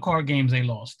wild card games they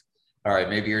lost. All right,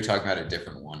 maybe you're talking about a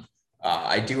different one.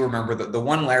 I do remember the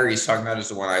one Larry's talking about is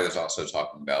the one I was also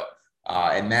talking about.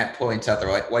 And Matt points out the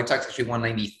White Sox actually won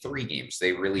 93 games.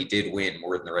 They really did win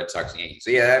more than the Red Sox and Yankees. So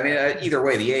yeah, I mean, either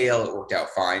way, the AL, it worked out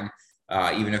fine.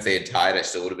 Even if they had tied, I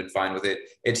still would have been fine with it.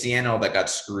 It's the NL that got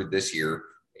screwed this year.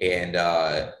 And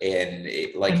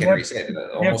Henry said,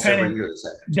 almost every year this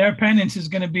happens. Their penance is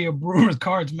going to be a Brewers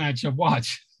Cards matchup.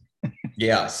 Watch.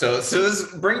 Yeah. So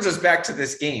this brings us back to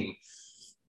this game.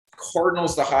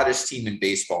 Cardinals, the hottest team in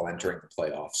baseball entering the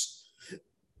playoffs.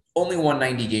 Only won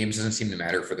 90 games. Doesn't seem to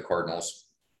matter for the Cardinals.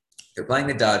 They're playing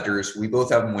the Dodgers. We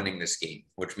both have them winning this game,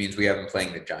 which means we have them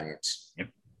playing the Giants. Yep.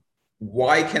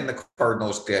 Why can the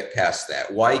Cardinals get past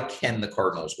that? Why can the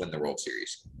Cardinals win the World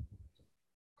Series?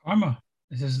 Karma.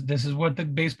 This is what the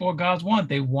baseball gods want.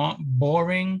 They want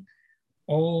boring,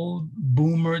 old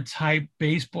boomer type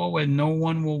baseball where no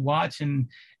one will watch, and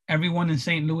everyone in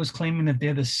St. Louis claiming that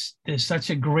they're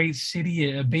such a great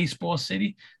city, a baseball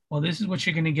city. Well, this is what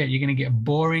you're going to get. You're going to get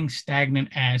boring, stagnant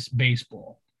ass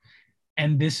baseball.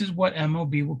 And this is what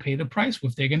MLB will pay the price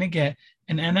with. They're going to get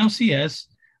an NLCS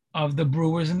of the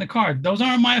Brewers and the Cards. Those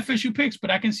aren't my official picks, but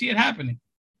I can see it happening.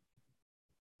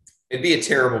 It'd be a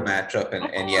terrible matchup,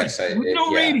 and yes,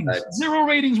 ratings, zero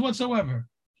ratings whatsoever.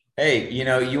 Hey,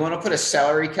 you want to put a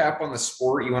salary cap on the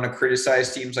sport? You want to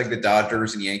criticize teams like the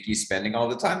Dodgers and Yankees spending all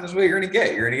the time? That's what you're going to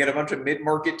get. You're going to get a bunch of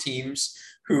mid-market teams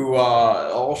who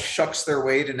all shucks their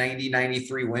way to 90,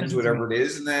 93 wins, whatever it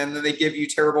is, and then they give you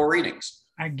terrible ratings.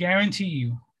 I guarantee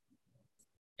you,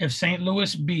 if St.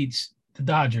 Louis beats the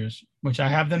Dodgers, which I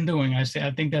have them doing, I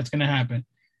think that's going to happen.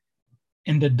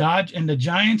 In the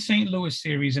Giants St. Louis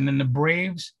series and in the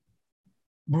Braves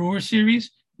Brewers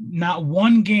series, not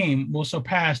one game will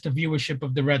surpass the viewership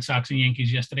of the Red Sox and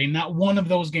Yankees yesterday. Not one of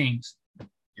those games.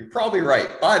 You're probably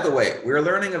right. By the way, we're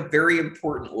learning a very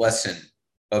important lesson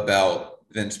about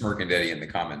Vince Mercandetti in the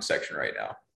comments section right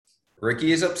now.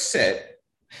 Ricky is upset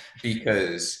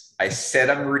because I said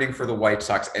I'm rooting for the White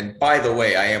Sox. And by the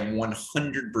way, I am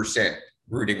 100%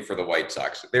 rooting for the White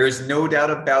Sox. There is no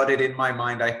doubt about it in my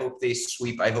mind. I hope they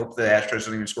sweep. I hope the Astros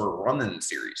don't even score a run in the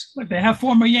series. But they have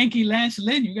former Yankee Lance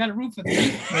Lynn. You got to root for them.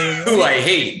 Who I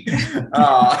hate.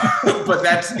 But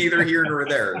that's neither here nor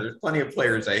there. There's plenty of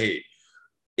players I hate.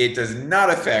 It does not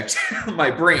affect my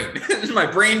brain. My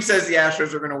brain says the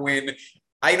Astros are going to win.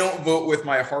 I don't vote with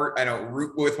my heart. I don't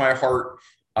root with my heart.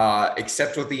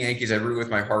 Except with the Yankees, I root with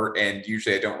my heart, and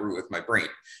usually I don't root with my brain.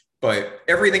 But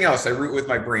everything else, I root with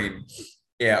my brain.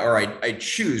 Yeah, or I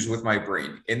choose with my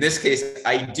brain. In this case,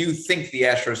 I do think the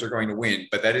Astros are going to win,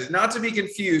 but that is not to be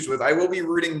confused with I will be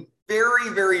rooting very,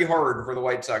 very hard for the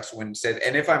White Sox to win instead.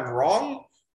 And if I'm wrong,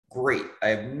 great. I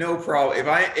have no problem.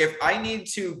 If I need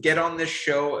to get on this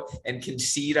show and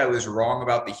concede I was wrong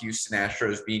about the Houston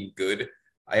Astros being good,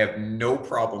 I have no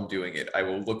problem doing it. I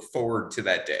will look forward to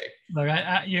that day. Look,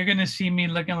 you're gonna see me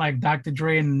looking like Dr.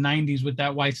 Dre in the '90s with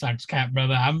that White Sox cap,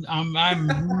 brother. I'm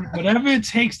whatever it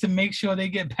takes to make sure they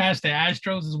get past the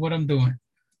Astros is what I'm doing.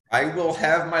 I will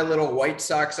have my little White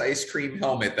Sox ice cream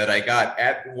helmet that I got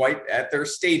at their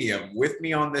stadium with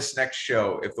me on this next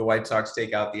show. If the White Sox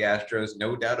take out the Astros,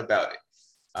 no doubt about it.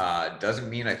 Doesn't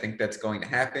mean I think that's going to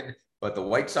happen, but the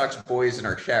White Sox boys in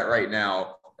our chat right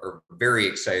now are very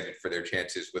excited for their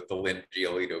chances with the Lynn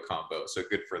Giolito combo. So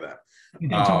good for them. You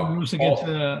think Tony La Russa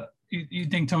gets you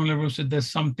think Tony La Russa does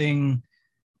something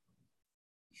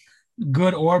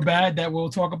good or bad that we'll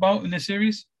talk about in this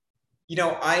series?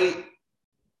 I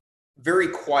very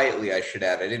quietly, I should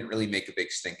add, I didn't really make a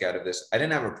big stink out of this. I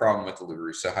didn't have a problem with the La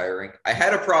Russa hiring. I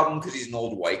had a problem because he's an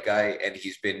old white guy and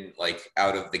he's been like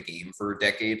out of the game for a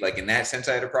decade. Like in that sense,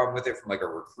 I had a problem with it from like a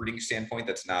recruiting standpoint.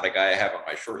 That's not a guy I have on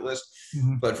my short list.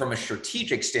 Mm-hmm. But from a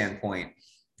strategic standpoint,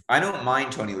 I don't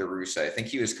mind Tony La Russa. I think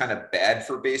he was kind of bad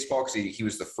for baseball because he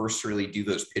was the first to really do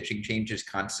those pitching changes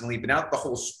constantly. But now the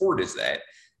whole sport is that.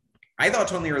 I thought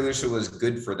Tony La Russa was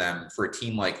good for them for a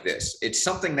team like this. It's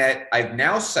something that I've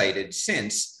now cited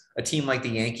since a team like the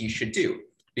Yankees should do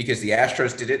because the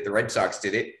Astros did it, the Red Sox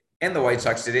did it, and the White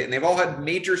Sox did it. And they've all had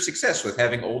major success with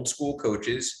having old school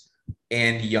coaches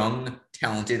and young,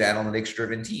 talented,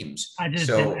 analytics-driven teams. I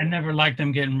never liked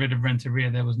them getting rid of Renteria.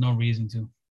 There was no reason to.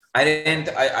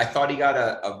 I thought he got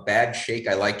a bad shake.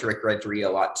 I liked Rick Renteria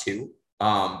a lot too.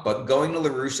 But going to La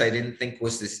Russa, I didn't think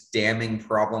was this damning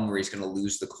problem where he's going to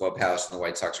lose the clubhouse and the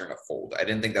White Sox are going to fold. I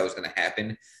didn't think that was going to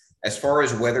happen. As far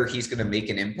as whether he's going to make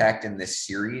an impact in this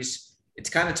series,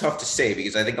 it's kind of tough to say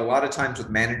because I think a lot of times with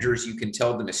managers, you can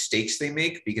tell the mistakes they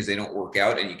make because they don't work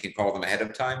out and you can call them ahead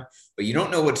of time, but you don't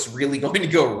know what's really going to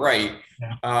go right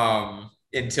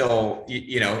until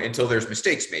there's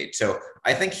mistakes made. So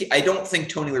I don't think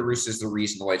Tony La Russa is the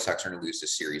reason the White Sox are going to lose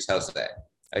this series. How's that?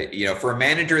 For a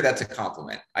manager, that's a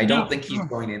compliment. I don't think he's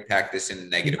going to impact this in a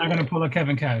negative way. He's not going to pull a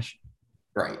Kevin Cash.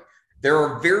 Right. There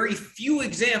are very few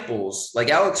examples, like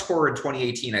Alex Cora in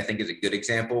 2018, I think is a good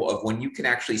example of when you can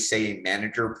actually say a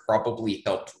manager probably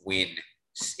helped win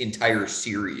entire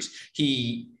series.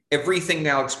 Everything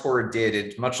Alex Cora did,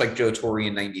 it's much like Joe Torre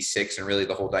in 96 and really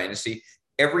the whole dynasty,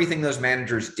 everything those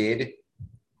managers did,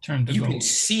 you can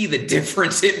see the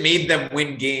difference it made them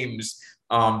win games.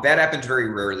 That happens very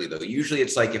rarely, though. Usually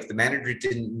it's like if the manager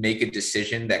didn't make a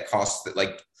decision that cost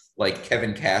like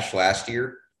Kevin Cash last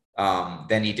year,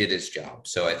 then he did his job.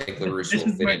 So I think La Russa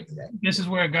will fit into that. This is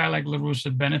where a guy like La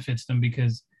Russa benefits them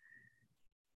because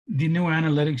the new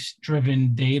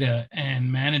analytics-driven data and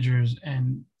managers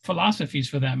and philosophies,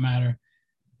 for that matter,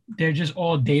 they're just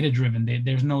all data-driven.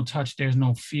 There's no touch. There's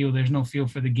no feel. There's no feel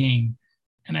for the game.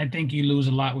 And I think you lose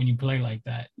a lot when you play like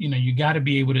that. You got to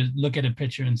be able to look at a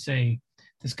pitcher and say,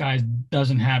 this guy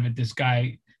doesn't have it. This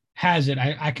guy has it.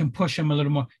 I can push him a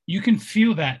little more. You can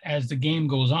feel that as the game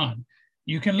goes on.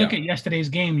 You can look at yesterday's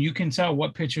game. You can tell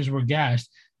what pitchers were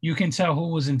gassed. You can tell who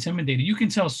was intimidated. You can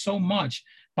tell so much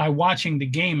by watching the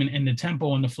game and the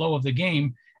tempo and the flow of the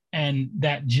game. And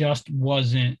that just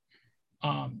wasn't.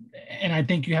 And I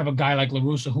think you have a guy like La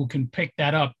Russa who can pick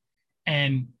that up.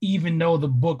 And even though the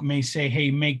book may say, hey,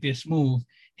 make this move,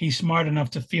 he's smart enough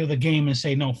to feel the game and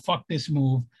say, no, fuck this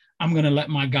move. I'm going to let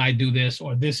my guy do this,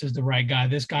 or this is the right guy.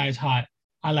 This guy is hot.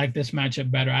 I like this matchup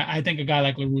better. I think a guy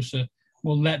like La Russa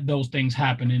will let those things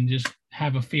happen and just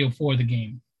have a feel for the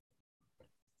game.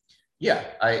 Yeah,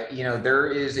 there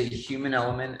is a human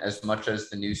element as much as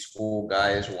the new school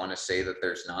guys want to say that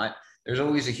there's not. There's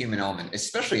always a human element,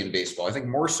 especially in baseball. I think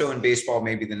more so in baseball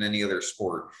maybe than any other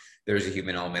sport. There's a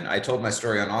human element. I told my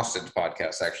story on Austin's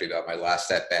podcast actually about my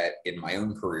last at-bat in my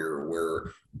own career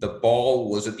where the ball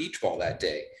was a beach ball that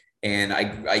day. And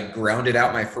I grounded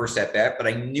out my first at-bat, but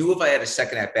I knew if I had a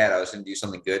second at-bat, I was going to do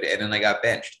something good. And then I got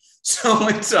benched. So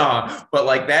it's, but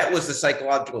like that was the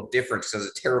psychological difference as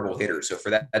a terrible hitter. So for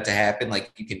that to happen,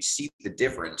 like you can see the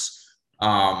difference.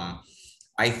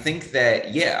 I think that,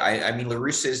 I mean, La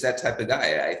Russa is that type of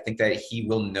guy. I think that he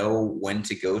will know when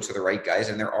to go to the right guys.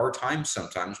 And there are times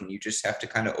sometimes when you just have to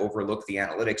kind of overlook the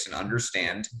analytics and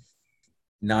understand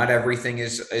not everything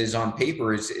is on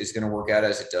paper is going to work out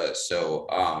as it does. So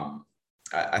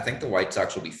I think the White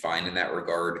Sox will be fine in that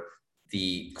regard.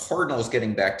 the Cardinals,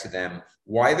 getting back to them,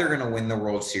 why they're going to win the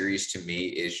World Series to me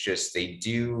is just they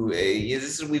do.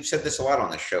 We've said this a lot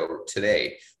on the show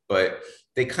today, but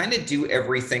they kind of do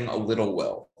everything a little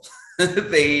well.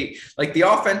 They like the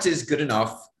offense is good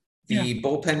enough. The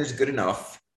bullpen is good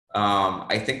enough.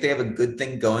 I think they have a good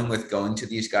thing going to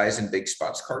these guys in big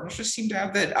spots. Cardinals just seem to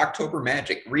have that October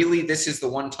magic. Really, this is the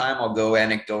one time I'll go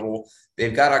anecdotal.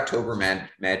 They've got October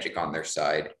magic on their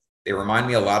side. They remind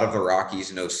me a lot of the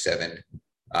Rockies in 07,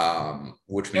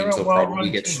 which means they'll probably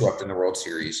get swept in the World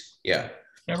Series. Yeah.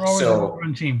 They're always a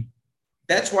run team.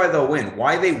 That's why they'll win.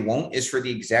 Why they won't is for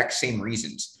the exact same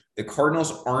reasons. The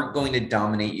Cardinals aren't going to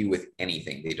dominate you with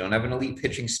anything. They don't have an elite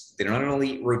pitching. They don't have an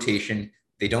elite rotation.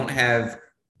 They don't have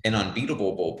an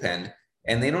unbeatable bullpen.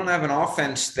 And they don't have an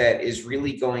offense that is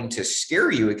really going to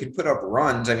scare you. It can put up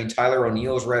runs. I mean, Tyler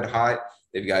O'Neill's red hot.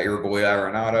 They've got your boy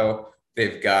Arenado.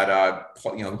 They've got,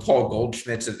 Paul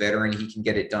Goldschmidt's a veteran. He can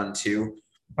get it done too.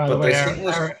 By the way,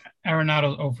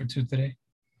 Arenado's 0 for 2 today.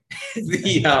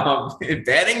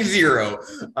 Batting 0.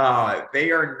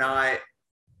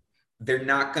 They're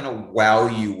not going to wow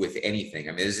you with anything.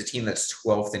 I mean, this is a team that's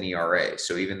 12th in ERA.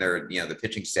 So even the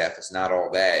pitching staff is not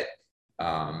all that.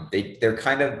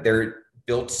 They're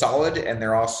built solid, and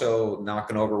they're also not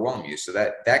going to overwhelm you. So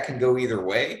that can go either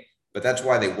way. But that's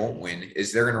why they won't win,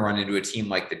 is they're going to run into a team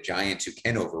like the Giants who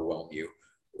can overwhelm you,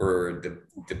 or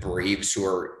the Braves who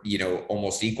are,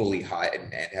 almost equally hot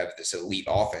and have this elite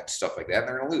offense, stuff like that. And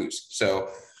they're going to lose. So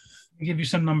I'll give you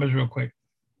some numbers real quick.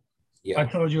 Yeah. I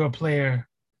told you a player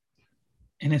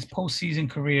in his postseason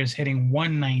career is hitting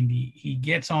 190. He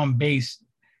gets on base.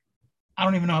 I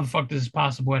don't even know how the fuck this is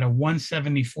possible at a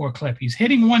 174 clip. He's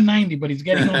hitting 190, but he's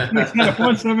getting on base at a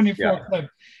 174 clip.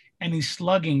 And he's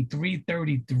slugging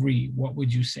 333. What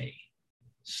would you say?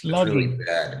 Slugging. That's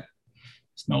really bad.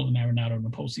 It's Nolan Arenado in the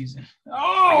postseason.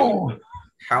 Oh!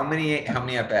 How many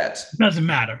at bats? Doesn't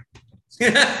matter.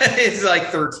 It's like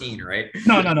 13, right?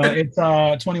 No.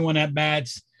 It's 21 at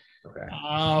bats. Okay.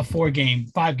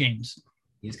 5 games.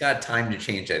 He's got time to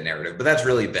change that narrative, but that's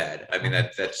really bad. I mean,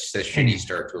 that's a shitty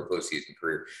start to a postseason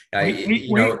career.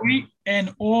 Wait.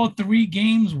 And all 3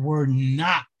 games were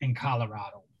not in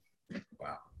Colorado.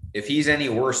 Wow. If he's any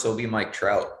worse, he'll be Mike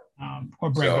Trout. Or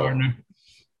Brett Gardner.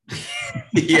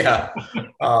 Yeah.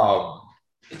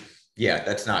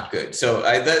 That's not good. So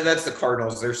that's the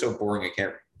Cardinals. They're so boring. I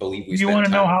can't believe we. You want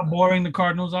to know how boring the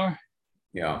Cardinals are?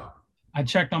 Yeah. I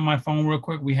checked on my phone real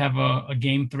quick. We have a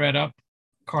game thread up.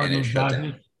 Cardinals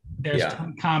Dodgers. There's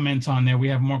 10 comments on there. We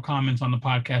have more comments on the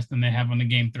podcast than they have on the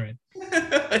game thread.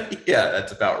 Yeah,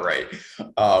 that's about right.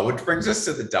 Which brings us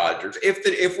to the Dodgers.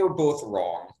 If we're both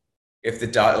wrong,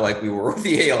 like we were with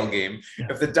the AL game,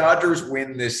 if the Dodgers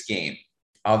win this game,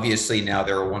 obviously now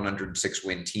they're a 106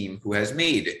 win team who has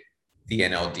made the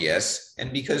NLDS,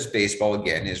 and because baseball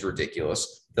again is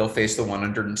ridiculous, they'll face the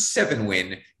 107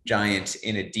 win Giants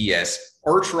in a DS,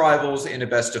 arch rivals in a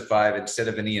best of 5 instead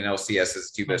of in the NLCS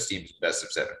as 2 best teams in best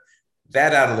of 7.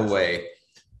 That out of the way,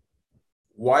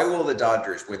 why will the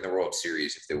Dodgers win the World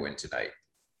Series if they win tonight?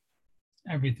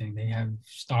 Everything. They have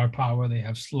star power, they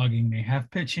have slugging, they have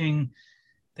pitching,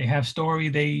 they have story,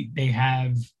 they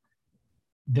have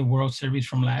the World Series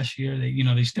from last year.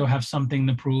 They still have something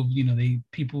to prove.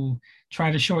 People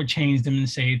try to shortchange them and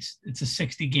say it's a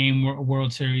 60-game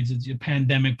World Series, it's a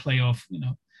pandemic playoff,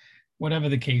 whatever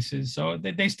the case is. So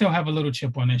they still have a little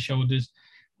chip on their shoulders.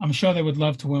 I'm sure they would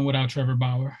love to win without Trevor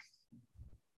Bauer.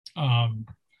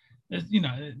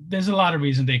 There's a lot of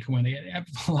reasons they could win. They have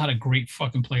a lot of great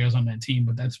fucking players on that team,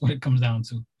 but that's what it comes down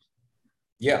to.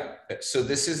 Yeah. So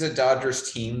this is a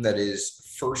Dodgers team that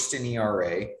is first in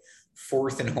ERA,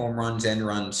 4th in home runs and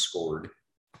runs scored.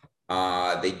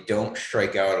 They don't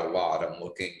strike out a lot. I'm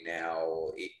looking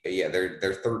now. Yeah, they're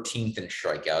 13th in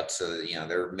strikeouts. So,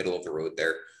 they're middle of the road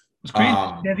there. It's crazy.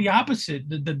 They're the opposite.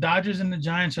 The Dodgers and the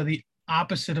Giants are the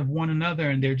opposite of one another,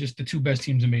 and they're just the 2 best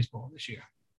teams in baseball this year.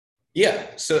 Yeah.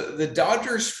 So the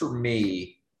Dodgers, for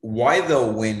me, why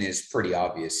they'll win is pretty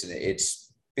obvious. And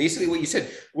it's basically what you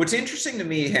said. What's interesting to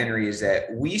me, Henry, is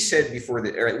that we said before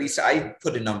that, or at least I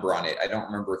put a number on it. I don't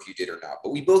remember if you did or not,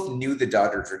 but we both knew the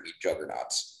Dodgers would be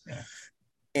juggernauts. Yeah.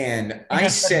 And I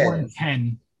said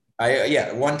 110.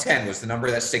 110 was the number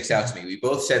that sticks out to me. We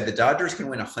both said the Dodgers can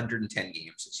win 110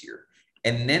 games this year.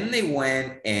 And then they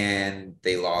went and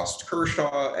they lost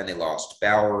Kershaw and they lost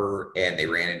Bauer and they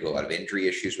ran into a lot of injury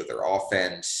issues with their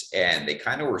offense. And they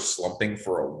kind of were slumping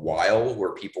for a while,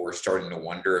 where people were starting to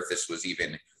wonder if this was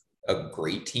even a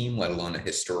great team, let alone a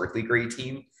historically great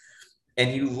team.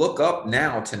 And you look up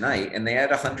now tonight and they had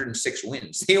 106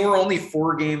 wins. They were only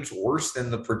 4 games worse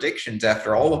than the predictions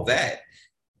after all of that.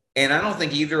 And I don't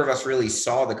think either of us really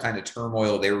saw the kind of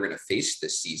turmoil they were going to face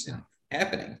this season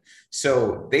happening.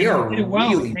 So they And are they did it well.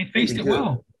 really, They faced really it good.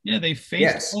 well. Yeah, they faced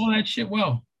Yes, all that shit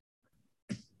well.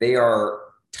 they are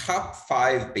top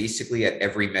five basically at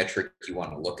every metric you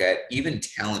want to look at, even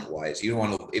talent wise. You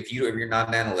want to, if you're not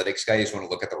an analytics guy, you just want to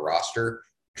look at the roster.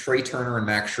 Trey Turner and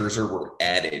Max Scherzer were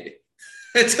added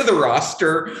to the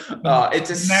roster. It's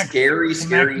a The Max, scary, the Max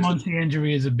scary. Muncy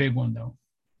injury is a big one, though.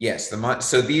 Yes, so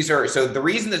the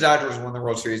reason the Dodgers won the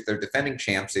World Series, they're defending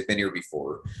champs. They've been here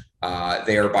before.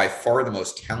 They are by far the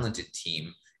most talented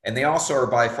team, and they also are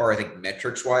by far, I think,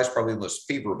 metrics wise, probably the most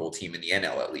favorable team in the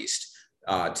NL at least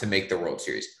to make the World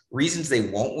Series. Reasons they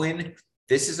won't win: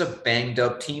 this is a banged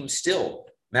up team still.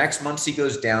 Max Muncy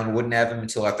goes down, wouldn't have him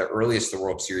until at the earliest the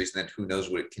World Series, and then who knows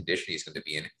what condition he's going to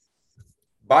be in.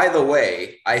 By the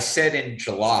way, I said in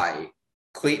July,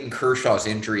 Clayton Kershaw's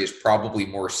injury is probably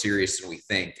more serious than we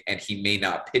think, and he may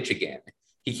not pitch again.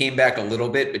 He came back a little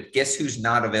bit, but guess who's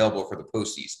not available for the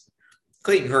postseason?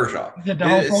 Clayton Kershaw. Is it the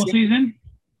whole postseason?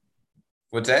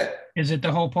 What's that? Is it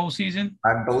the whole postseason?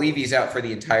 I believe he's out for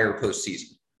the entire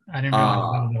postseason. I didn't realize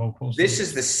it was the whole postseason. This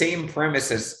is the same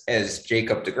premise as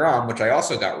Jacob deGrom, which I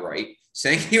also got right,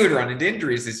 saying he would run into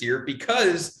injuries this year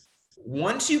because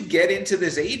once you get into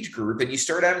this age group and you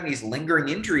start having these lingering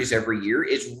injuries every year,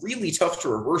 it's really tough to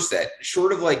reverse that.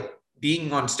 Short of like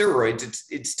being on steroids,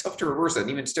 it's tough to reverse that. And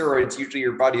even steroids, usually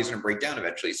your body is going to break down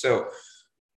eventually. So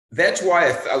that's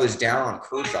why I was down on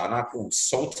Kershaw, not to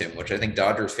insult him, which I think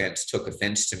Dodgers fans took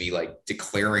offense to me, like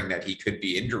declaring that he could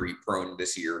be injury prone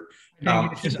this year.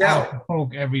 He's out.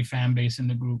 Poke every fan base in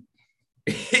the group.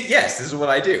 Yes, this is what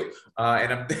I do,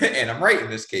 and I'm right in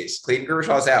this case. Clayton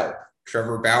Kershaw's out.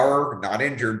 Trevor Bauer not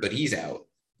injured, but he's out.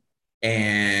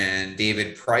 And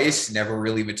David Price never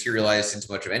really materialized into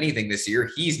much of anything this year.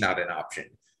 He's not an option.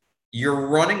 You're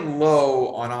running low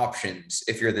on options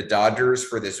if you're the Dodgers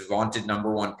for this vaunted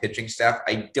number one pitching staff.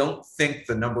 I don't think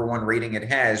the number one rating it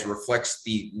has reflects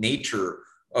the nature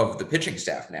of the pitching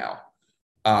staff now.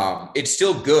 It's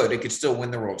still good. It could still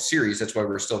win the World Series. That's why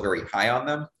we're still very high on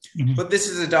them. Mm-hmm. But this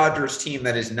is a Dodgers team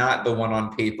that is not the one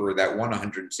on paper that won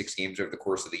 106 games over the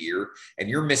course of the year. And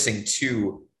you're missing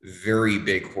two very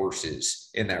big horses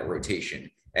in that rotation.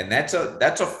 And that's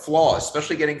a flaw,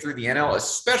 especially getting through the NL,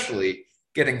 especially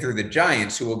getting through the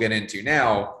Giants, who we'll get into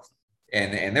now,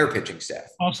 and their pitching staff.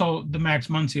 Also, the Max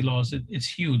Muncy loss, it's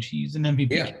huge. He's an MVP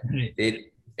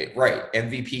candidate. Right.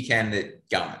 MVP candidate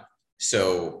gone.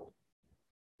 So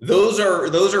those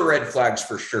are red flags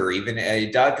for sure.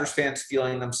 Even Dodgers fans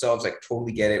feeling themselves like,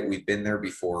 totally get it. We've been there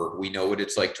before. We know what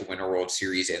it's like to win a World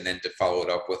Series and then to follow it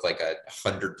up with like a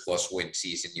 100+ win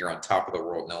season. You're on top of the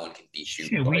world. No one can beat you.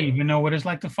 Shit, we even know what it's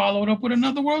like to follow it up with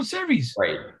another World Series.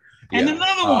 Right. And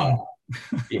another one.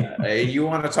 You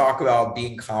want to talk about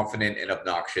being confident and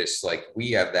obnoxious? Like,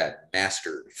 we have that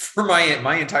mastered for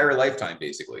my entire lifetime,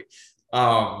 basically.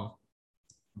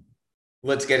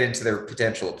 Let's get into their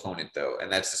potential opponent, though,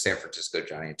 and that's the San Francisco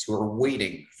Giants, who are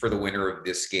waiting for the winner of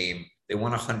this game. They won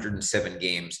 107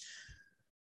 games.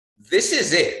 This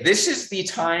is it. This is the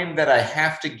time that I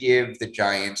have to give the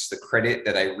Giants the credit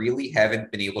that I really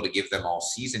haven't been able to give them all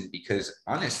season, because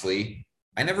honestly,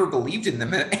 I never believed in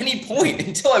them at any point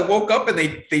until I woke up and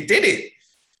they did it.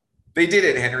 They did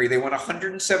it, Henry. They won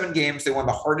 107 games. They won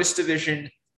the hardest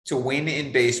division to win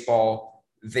in baseball.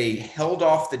 They held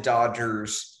off the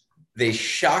Dodgers. They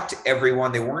shocked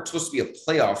everyone. They weren't supposed to be a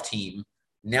playoff team.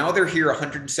 Now they're here,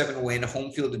 107 win,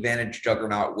 home field advantage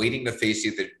juggernaut, waiting to face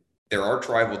either their arch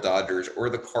rival Dodgers or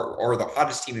the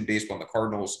hottest team in baseball, the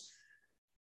Cardinals.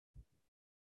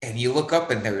 And you look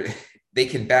up and they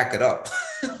can back it up.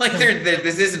 Like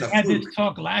this isn't a fluke. I had this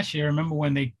talk last year. Remember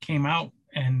when they came out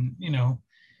and,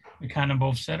 we kind of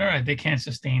both said, all right, they can't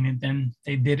sustain it. Then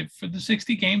they did it for the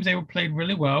 60 games. They were played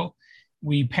really well.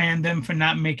 We panned them for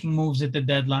not making moves at the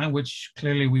deadline, which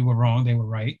clearly we were wrong. They were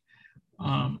right.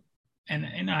 And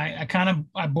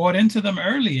I bought into them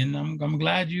early, and I'm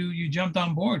glad you jumped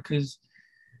on board, because,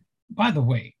 by the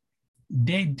way,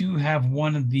 they do have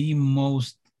one of the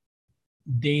most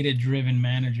data-driven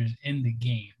managers in the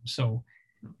game. So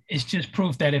it's just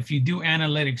proof that if you do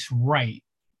analytics right,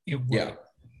 it will. Yeah.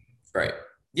 Right.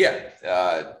 Yeah.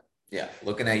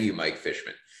 Looking at you, Mike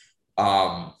Fishman.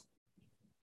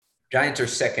 Giants are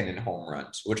second in home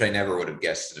runs, which I never would have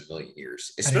guessed in a million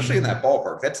years, especially in that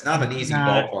ballpark. That's not an easy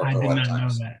ballpark a lot of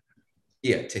times.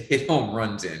 Yeah, to hit home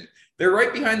runs in. They're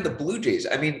right behind the Blue Jays.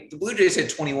 I mean, the Blue Jays had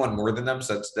 21 more than them,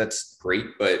 so that's great.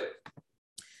 But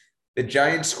the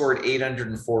Giants scored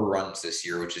 804 runs this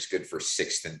year, which is good for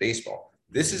sixth in baseball.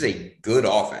 This is a good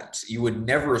offense. You would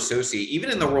never associate,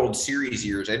 even in the World Series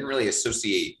years, I didn't really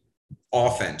associate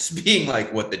offense being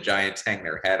like what the Giants hang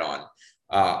their hat on.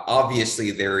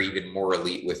 Obviously, they're even more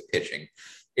elite with pitching.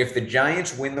 If the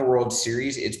Giants win the World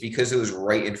Series, it's because it was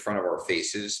right in front of our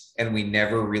faces, and we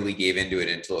never really gave into it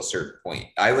until a certain point.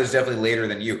 I was definitely later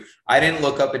than you. I didn't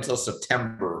look up until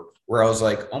September, where I was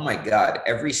like, oh my God,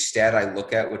 every stat I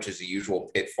look at, which is the usual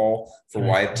pitfall for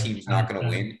why a team's not going to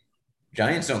win,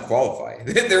 Giants don't qualify.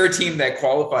 They're a team that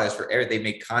qualifies for air. They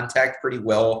make contact pretty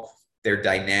well. They're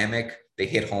dynamic. They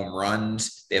hit home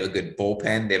runs. They have a good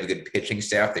bullpen. They have a good pitching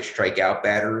staff. They strike out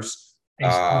batters.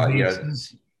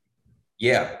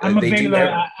 Yeah, I'm a big.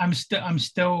 I'm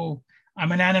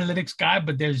an analytics guy,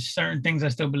 but there's certain things I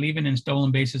still believe in, and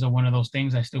stolen bases are one of those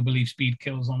things. I still believe speed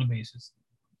kills on the bases.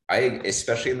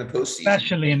 Especially in the postseason.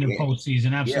 Especially in the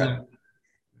postseason, absolutely. Yeah.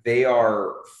 They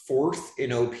are 4th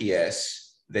in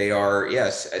OPS. They are,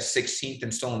 yes, 16th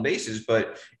in stolen bases.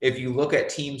 But if you look at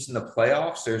teams in the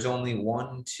playoffs, there's only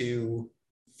 1, 2,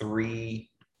 3.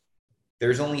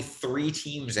 There's only 3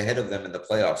 teams ahead of them in the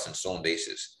playoffs in stolen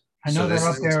bases. I know they're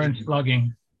up there in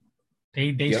slugging.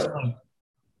 They slug.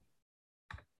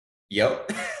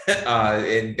 Yep.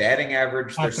 In batting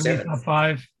average, they're 7th.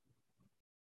 5.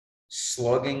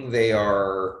 Slugging, they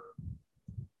are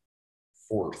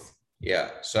 4th. Yeah.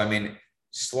 So, I mean,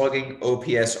 slugging,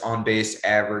 OPS, on base,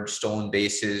 average, stolen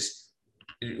bases,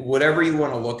 whatever you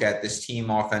want to look at, this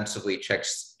team offensively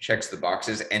checks the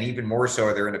boxes. And even more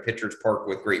so, they're in a pitcher's park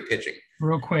with great pitching.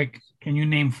 Real quick, can you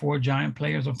name 4 Giant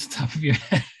players off the top of your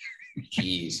head?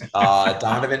 Jeez.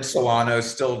 Donovan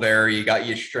Solano's still there. You got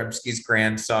Yastrzemski's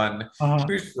grandson,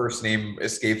 whose first name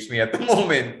escapes me at the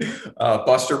moment.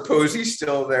 Buster Posey's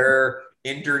still there.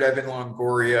 Injured Evan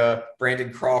Longoria,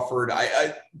 Brandon Crawford.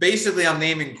 I'm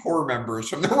naming core members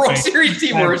from the World Series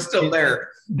team who are still there.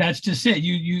 That's just it.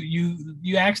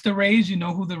 You ask the Rays, you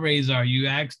know who the Rays are. You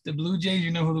ask the Blue Jays,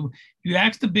 you know you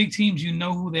ask the big teams, you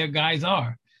know who their guys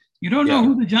are. You don't know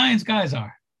who the Giants guys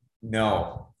are.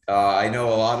 No. I know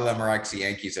a lot of them are actually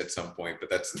Yankees at some point, but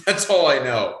that's all I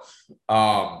know.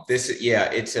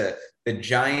 The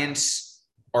Giants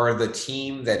are the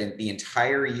team that in the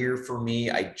entire year for me,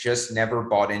 I just never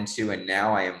bought into, and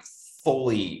now I am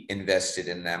fully invested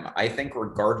in them. I think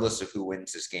regardless of who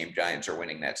wins this game, Giants are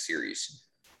winning that series.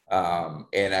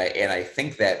 And I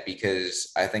think that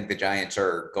because I think the Giants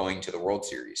are going to the World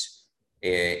Series,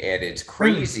 and it's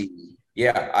crazy.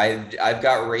 Yeah, I've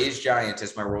got Rays Giants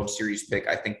as my World Series pick.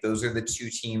 I think those are the 2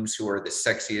 teams who are the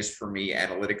sexiest for me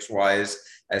analytics-wise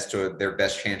as to their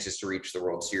best chances to reach the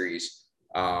World Series.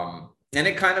 And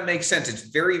it kind of makes sense. It's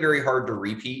very, very hard to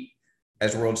repeat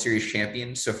as World Series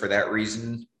champions. So for that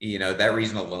reason, that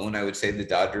reason alone, I would say the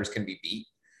Dodgers can be beat.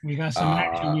 We got some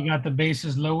action. We got the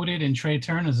bases loaded and Trey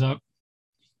Turner's up.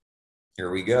 Here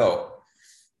we go.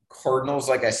 Cardinals,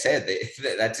 like I said,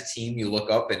 that's a team you look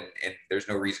up and there's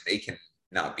no reason they can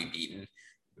not be beaten.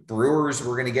 Brewers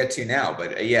we're going to get to now,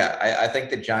 but I think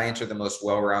the Giants are the most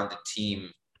well-rounded team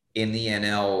in the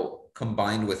NL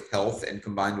combined with health and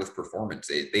combined with performance.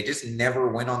 They just never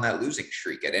went on that losing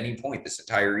streak at any point this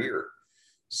entire year.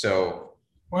 So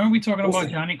weren't we talking about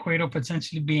Johnny Cueto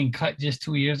potentially being cut just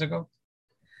 2 years ago?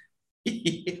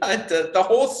 Yeah, the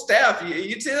whole staff.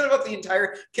 You'd say that about the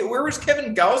entire. Where was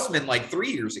Kevin Gausman like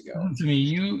 3 years ago? To me,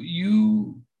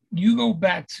 you go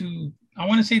back to, I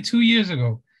want to say 2 years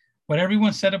ago, what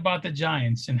everyone said about the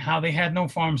Giants and how they had no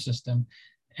farm system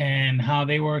and how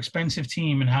they were an expensive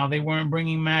team and how they weren't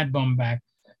bringing Mad Bum back.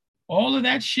 All of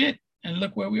that shit, and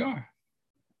look where we are.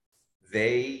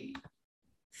 They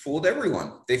fooled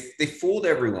everyone. They fooled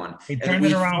everyone. They turned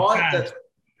it around fast.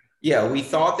 We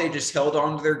thought they just held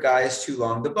on to their guys too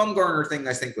long. The Bumgarner thing,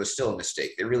 I think, was still a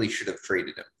mistake. They really should have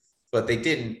traded him, but they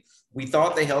didn't. We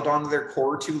thought they held on to their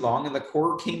core too long, and the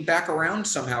core came back around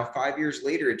somehow 5 years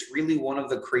later. It's really one of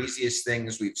the craziest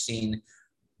things we've seen.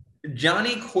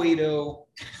 Johnny Cueto,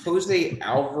 Jose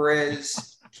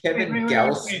Alvarez, Kevin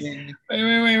Gausman.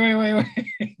 Wait.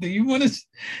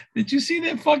 Did you see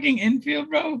that fucking infield,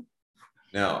 bro?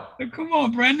 No. Come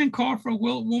on, Brandon Crawford,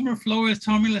 Wilmer Flores,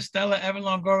 Tommy LaStella, Evan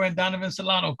Longoria, and Donovan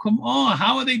Solano. Come on,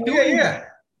 how are they doing? Yeah.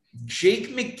 Jake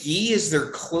McGee is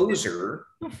their closer.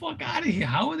 Get the fuck out of here.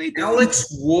 How are they doing? Alex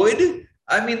Wood.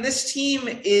 I mean, this team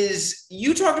is,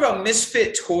 you talked about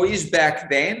misfit toys back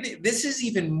then. This is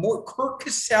even more. Kirk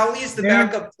Casale is the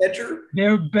backup pitcher.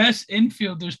 Their best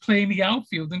infielders playing the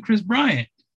outfield than Chris Bryant.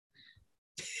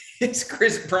 It's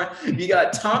Chris Bryant. You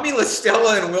got Tommy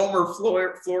LaStella and Wilmer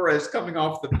Flores coming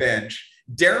off the bench.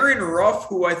 Darren Ruff,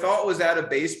 who I thought was out of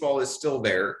baseball, is still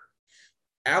there.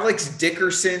 Alex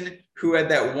Dickerson, who had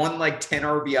that one 10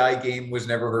 RBI game, was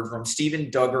never heard from. Steven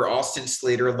Duggar, Austin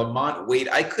Slater, Lamont Wade.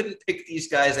 I couldn't pick these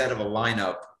guys out of a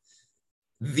lineup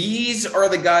These are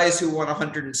the guys who won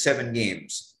 107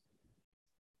 games.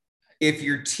 If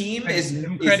your team is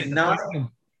not,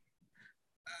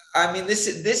 I mean, this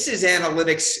is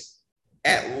analytics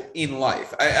in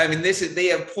life. I mean, they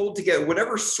have pulled together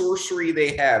whatever sorcery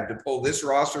they have to pull this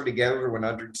roster together to win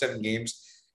 107 games.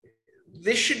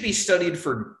 This should be studied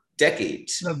for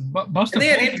decades. Buster and they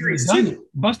had injuries too.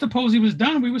 Buster Posey was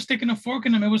done. We were sticking a fork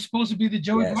in him. It was supposed to be the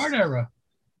Joey Bart era.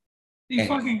 He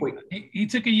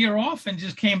took a year off and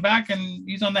just came back, and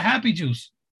he's on the happy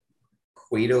juice.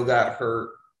 Cueto got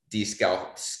hurt.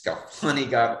 Scalfani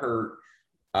got hurt.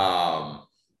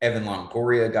 Evan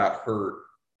Longoria got hurt.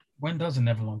 When doesn't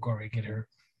Evan Longoria get hurt?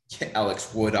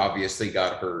 Alex Wood obviously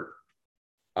got hurt.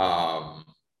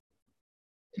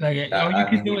 You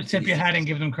can do it, tip your hat and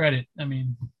give them credit. I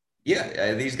mean,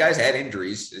 yeah, these guys had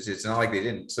injuries. It's not like they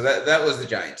didn't. So that was the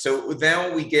Giants. So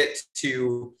now we get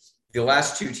to the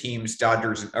last two teams,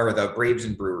 the Braves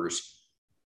and Brewers.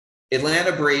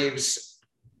 Atlanta Braves,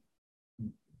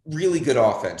 really good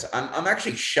offense. I'm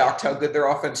actually shocked how good their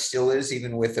offense still is,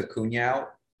 even with Acuna out.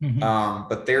 Mm-hmm.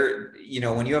 But they're,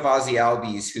 when you have Ozzie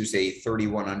Albies, who's a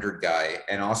 3,100 guy,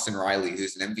 and Austin Riley,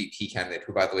 who's an MVP candidate,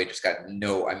 who, by the way, he's got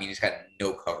no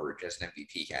coverage as an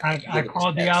MVP candidate. I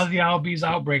called the Ozzie Albies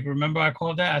outbreak. Remember, I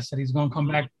called that. I said he's going to come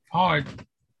back hard.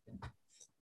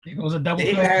 It goes a double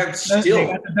play. They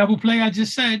got the double play I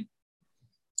just said.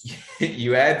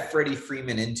 You add Freddie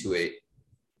Freeman into it,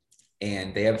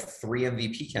 and they have 3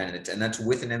 MVP candidates, and that's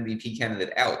with an MVP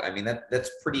candidate out. I mean, that's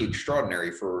pretty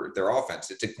extraordinary for their offense.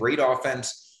 It's a great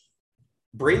offense.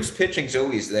 Braves pitching's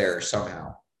always there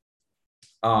somehow.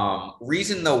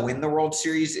 Reason they'll win the World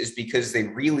Series is because they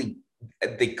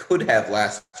could have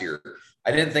last year.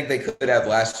 I didn't think they could have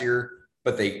last year,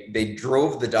 but they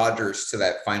drove the Dodgers to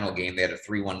that final game. They had a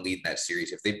 3-1 lead in that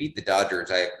series. If they beat the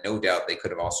Dodgers, I have no doubt they could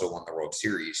have also won the World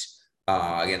Series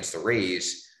against the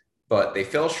Rays. But they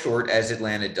fell short, as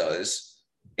Atlanta does.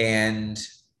 And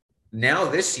now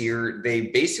this year, they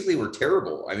basically were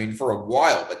terrible. I mean, for a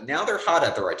while, but now they're hot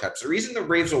at the right time. So the reason the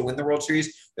Braves will win the World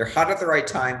Series, they're hot at the right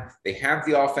time. They have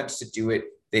the offense to do it.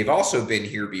 They've also been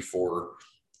here before.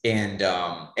 And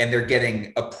they're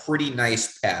getting a pretty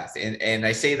nice path. And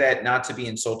I say that not to be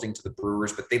insulting to the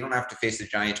Brewers, but they don't have to face the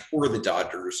Giants or the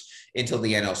Dodgers until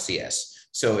the NLCS.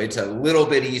 So it's a little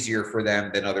bit easier for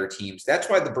them than other teams. That's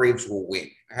why the Braves will win.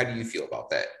 How do you feel about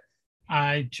that?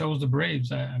 I chose the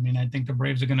Braves. I mean, I think the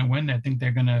Braves are going to win. I think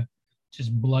they're going to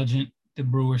just bludgeon the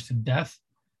Brewers to death.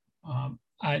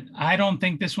 I don't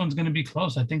think this one's going to be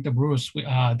close. I think the Braves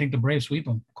sweep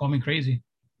them. Call me crazy.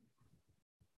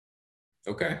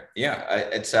 Okay. Yeah.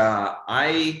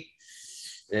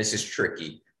 This is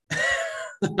tricky.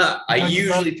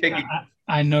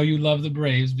 I know you love the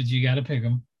Braves, but you got to pick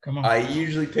them. Come on. I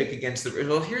usually pick against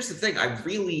well, here's the thing. I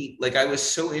was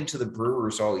so into the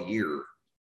Brewers all year.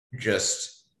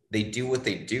 Just, they do what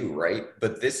they do, right?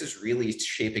 But this is really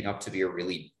shaping up to be a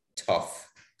really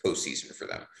tough postseason for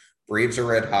them. Braves are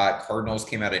red hot. Cardinals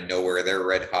came out of nowhere. They're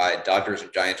red hot. Dodgers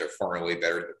and Giants are far and away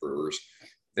better than the Brewers.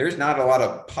 There's not a lot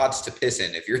of pots to piss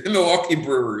in if you're the Milwaukee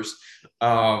Brewers.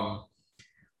 I'm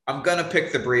going to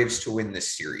pick the Braves to win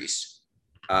this series.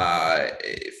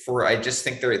 I just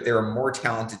think they're a more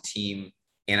talented team,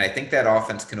 and I think that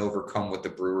offense can overcome what the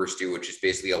Brewers do, which is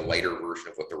basically a lighter version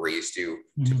of what the Rays do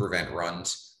to prevent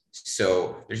runs.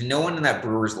 So there's no one in that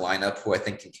Brewers lineup who I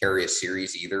think can carry a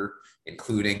series either,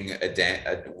 including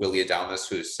Willy Adames,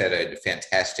 who's had a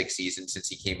fantastic season since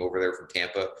he came over there from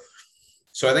Tampa.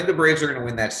 So I think the Braves are going to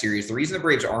win that series. The reason the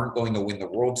Braves aren't going to win the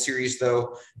World Series,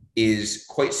 though, is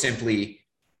quite simply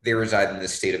they reside in the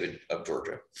state of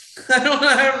Georgia.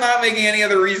 I'm not making any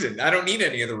other reason. I don't need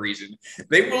any other reason.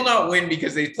 They will not win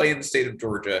because they play in the state of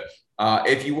Georgia.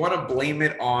 If you want to blame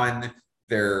it on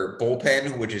their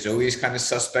bullpen, which is always kind of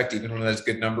suspect, even when it has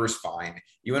good numbers, fine.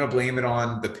 You want to blame it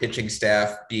on the pitching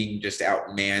staff being just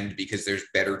outmanned because there's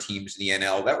better teams in the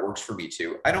NL. That works for me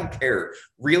too. I don't care.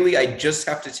 Really, I just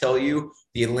have to tell you,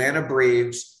 the Atlanta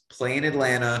Braves play in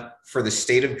Atlanta for the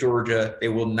state of Georgia. They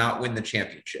will not win the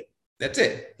championship. That's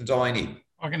it. That's all I need.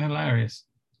 Fucking hilarious.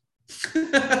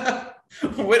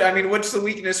 What's the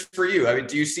weakness for you? I mean,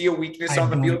 do you see a weakness on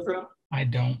the field for them? I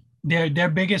don't. Their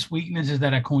biggest weakness is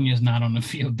that Acuna is not on the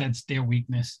field. That's their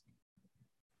weakness.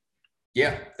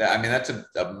 Yeah, that's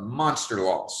a monster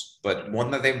loss, but one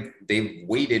that they've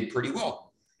weighted pretty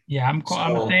well. Yeah, I'm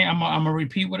gonna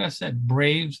repeat what I said.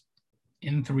 Braves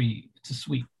in 3. It's a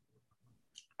sweep.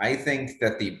 I think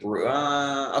that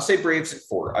I'll say Braves in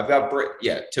 4. I've got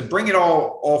to bring it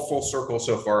all full circle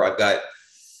so far. I've got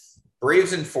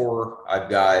Braves in 4. I've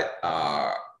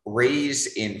got Rays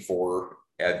in 4,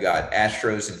 I've got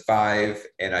Astros in 5,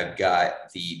 and I've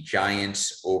got the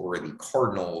Giants over the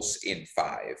Cardinals in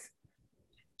 5.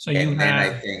 So you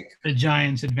have the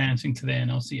Giants advancing to the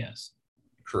NLCS.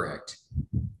 Correct.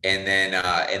 And then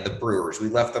and the Brewers, we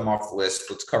left them off the list.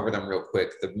 Let's cover them real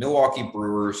quick. The Milwaukee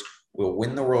Brewers will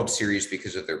win the World Series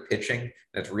because of their pitching.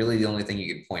 That's really the only thing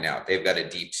you can point out. They've got a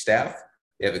deep staff.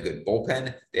 They have a good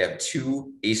bullpen. They have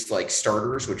 2 ace-like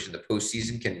starters, which in the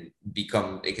postseason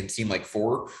it can seem like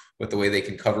 4 with the way they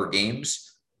can cover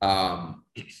games. And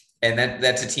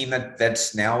that's a team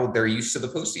that's now they're used to the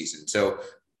postseason. So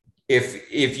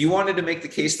if you wanted to make the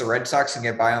case the Red Sox can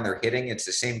get by on their hitting, it's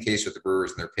the same case with the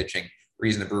Brewers and their pitching. The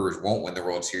reason the Brewers won't win the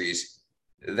World Series,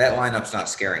 that lineup's not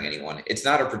scaring anyone. It's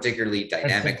not a particularly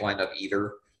dynamic lineup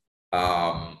either.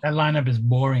 That lineup is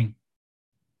boring.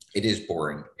 It is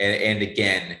boring. And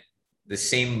again, the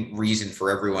same reason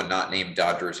for everyone not named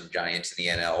Dodgers and Giants in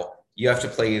the NL. You have to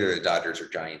play either the Dodgers or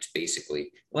Giants,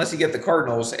 basically, unless you get the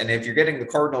Cardinals. And if you're getting the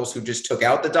Cardinals who just took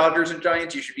out the Dodgers and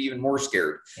Giants, you should be even more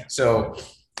scared. Yeah. So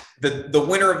the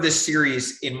winner of this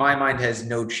series, in my mind, has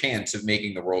no chance of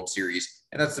making the World Series.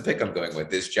 And that's the pick I'm going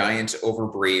with, is Giants over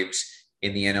Braves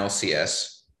in the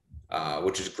NLCS,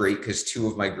 which is great because 2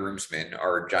 of my groomsmen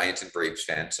are Giants and Braves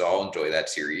fans. So I'll enjoy that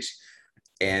series.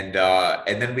 And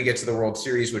then we get to the World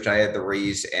Series, which I had the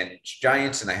Rays and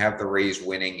Giants, and I have the Rays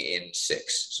winning in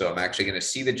 6. So I'm actually going to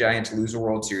see the Giants lose a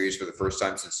World Series for the first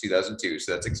time since 2002.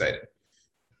 So that's exciting.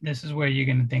 This is where you're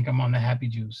going to think I'm on the happy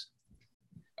juice.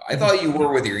 I thought you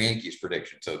were with your Yankees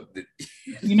prediction. So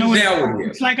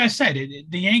it's like I said,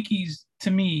 the Yankees, to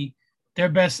me, their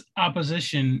best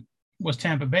opposition was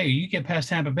Tampa Bay. You get past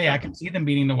Tampa Bay, I can see them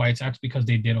beating the White Sox because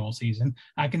they did all season.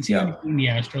 I can see them beating the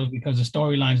Astros because the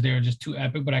storylines there are just too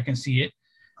epic, but I can see it.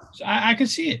 So I can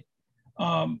see it.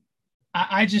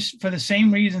 I just, for the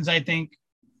same reasons, I think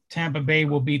Tampa Bay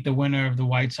will beat the winner of the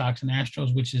White Sox and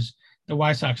Astros, which is the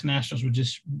White Sox and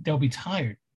Astros they'll be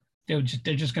tired. They're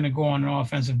just going to go on an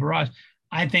offensive barrage.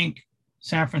 I think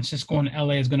San Francisco and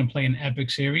LA is going to play an epic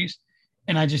series,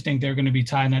 and I just think they're going to be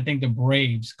tied. And I think the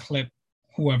Braves clip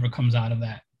whoever comes out of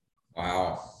that.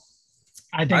 Wow.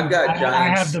 I think I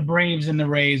have the Braves and the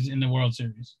Rays in the World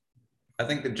Series. I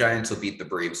think the Giants will beat the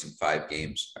Braves in 5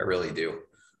 games. I really do.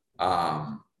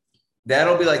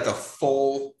 That'll be like the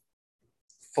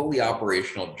fully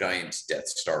operational Giants Death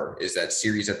Star is that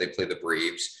series that they play the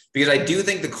Braves, because I do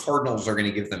think the Cardinals are going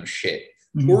to give them shit,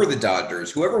 or the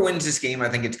Dodgers. Whoever wins this game, I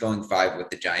think it's going 5 with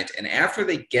the Giants. And after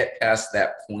they get past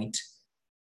that point,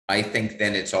 I think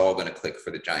then it's all going to click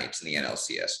for the Giants in the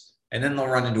NLCS. And then they'll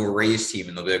run into a Rays team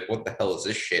and they'll be like, what the hell is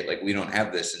this shit? Like, we don't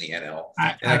have this in the NL.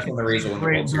 And that's when the Rays will win the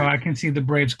World Series. I can see the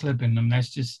Braves clipping them. That's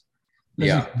just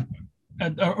a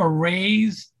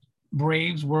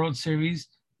Braves World Series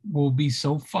will be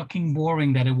so fucking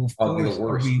boring that it will force a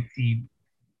reseed.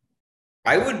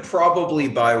 I would probably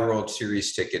buy World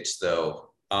Series tickets though,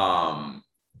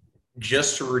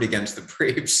 just to root against the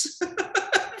Braves.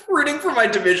 Rooting for my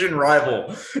division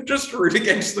rival, just root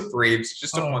against the Braves.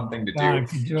 Just a fun thing to do.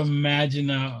 Could you imagine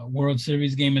a World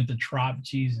Series game at the Trop?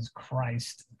 Jesus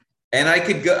Christ! And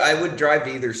I would drive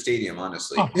to either stadium,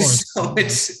 honestly. Of course. So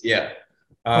it's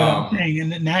I'm saying in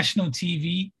the national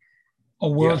TV, a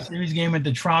World Series game at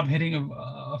the Trop hitting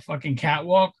a fucking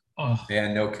catwalk. Oh.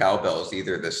 Yeah, no cowbells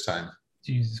either this time.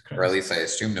 Jesus Christ! Or at least I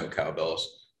assume no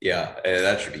cowbells. Yeah,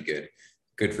 that should be good.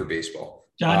 Good for baseball.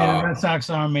 Johnny, the Red Sox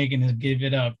aren't making us give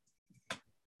it up.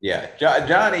 Yeah,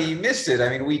 Johnny, you missed it. I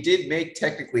mean, we did make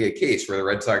technically a case where the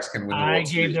Red Sox can win the World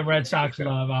Series. I gave the Red Sox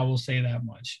love. I will say that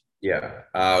much.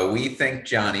 Yeah, we think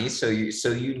Johnny. So you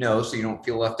don't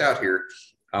feel left out here.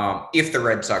 If the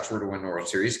Red Sox were to win the World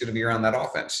Series, it's going to be around that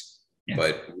offense. Yeah.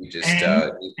 But we just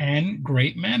and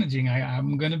great managing.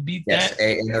 I'm going to beat that.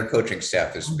 And their coaching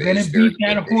staff is. I'm going to beat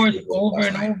that horse over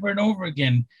and over and over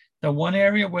again. The one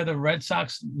area where the Red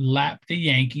Sox lap the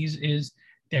Yankees is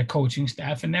their coaching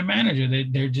staff and their manager.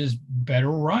 They're just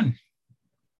better run.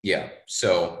 Yeah,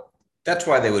 so that's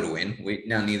why they would win.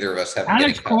 Neither of us have.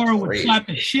 Alex Cora would slap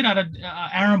the shit out of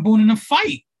Aaron Boone in a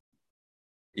fight.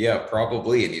 Yeah,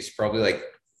 probably, and he's probably like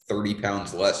 30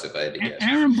 pounds less if I had to guess.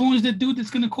 Aaron Boone's the dude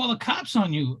that's going to call the cops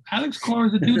on you. Alex Cora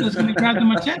is the dude that's going to grab the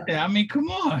machete. I mean,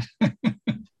 come on.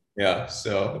 Yeah,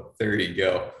 so there you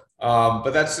go.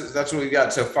 But that's what we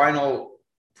got. So final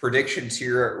predictions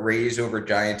here: Rays over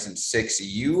Giants in 6.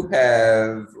 You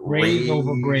have Rays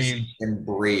over Braves and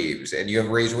Braves, and you have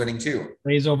Rays winning too.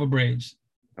 Rays over Braves.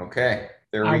 Okay,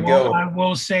 there we go. I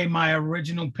will say my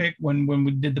original pick when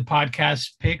we did the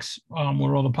podcast picks,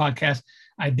 where all the podcasts,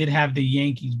 I did have the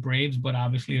Yankees Braves, but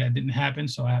obviously that didn't happen,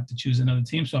 so I have to choose another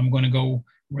team. So I'm going to go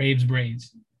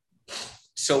Braves.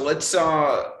 So let's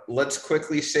let's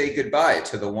quickly say goodbye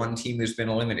to the one team who's been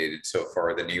eliminated so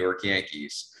far, the New York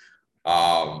Yankees. We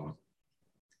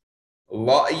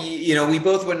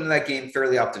both went into that game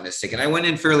fairly optimistic, and I went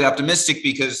in fairly optimistic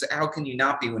because how can you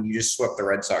not be when you just swept the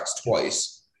Red Sox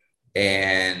twice?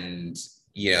 And,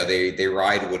 they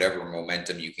ride whatever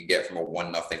momentum you can get from a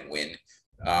 1-0 win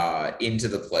into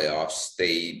the playoffs.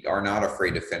 They are not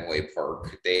afraid of Fenway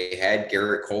Park. They had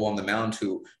Garrett Cole on the mound,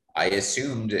 who I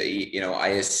assumed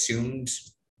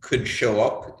could show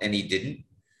up, and he didn't.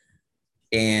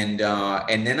 And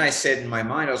then I said in my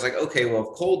mind, I was like, okay,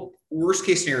 well, if Cole, worst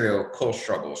case scenario, Cole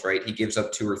struggles, right? He gives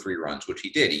up 2 or 3 runs, which he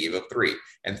did. He gave up 3,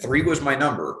 and 3 was my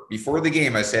number. Before the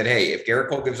game, I said, hey, if Garrett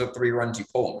Cole gives up 3 runs, you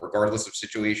pull him, regardless of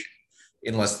situation,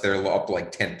 unless they're up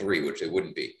like 10-3, which they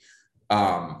wouldn't be.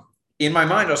 In my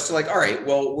mind, I was still like, all right,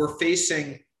 well, we're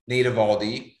facing Nate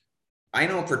Eovaldi. I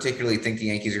don't particularly think the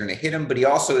Yankees are going to hit him, but he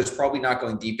also is probably not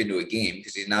going deep into a game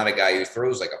because he's not a guy who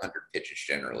throws like 100 pitches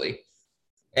generally.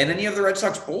 And then you have the Red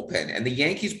Sox bullpen, and the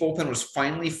Yankees bullpen was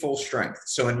finally full strength.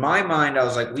 So in my mind, I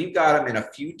was like, we've got them in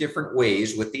a few different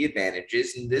ways with the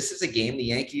advantages. And this is a game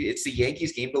it's the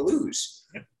Yankees game to lose.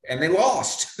 And they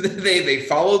lost. they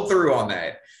followed through on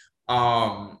that.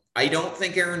 I don't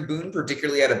think Aaron Boone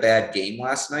particularly had a bad game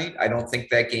last night. I don't think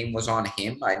that game was on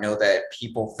him. I know that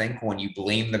people think when you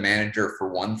blame the manager for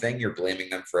one thing, you're blaming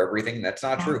them for everything. That's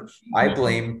not true.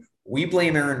 We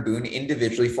blame Aaron Boone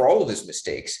individually for all of his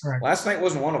mistakes. Right. Last night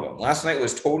wasn't one of them. Last night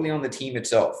was totally on the team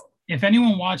itself. If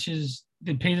anyone watches,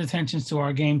 that pays attention to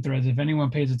our game threads, if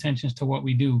anyone pays attention to what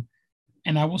we do,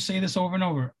 and I will say this over and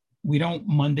over, we don't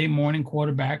Monday morning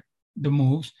quarterback the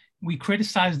moves. We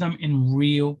criticize them in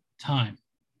real time.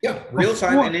 Yeah, real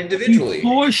time and individually.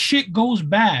 Before shit goes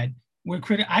bad,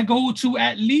 I go to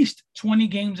at least 20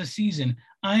 games a season.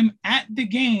 I'm at the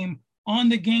game on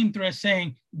the game thread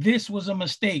saying this was a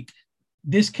mistake.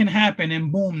 This can happen,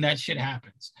 and boom, that shit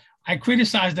happens. I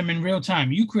criticize them in real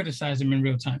time. You criticize them in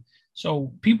real time.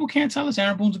 So people can't tell us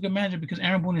Aaron Boone's a good manager because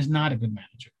Aaron Boone is not a good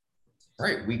manager.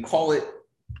 Right. We call it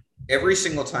every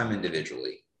single time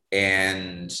individually.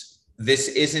 And this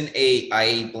isn't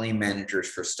I blame managers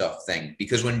for stuff thing,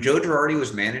 because when Joe Girardi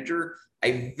was manager,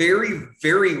 I very,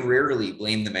 very rarely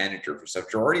blame the manager for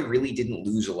stuff. Girardi really didn't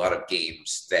lose a lot of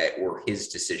games that were his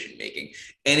decision-making.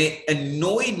 And it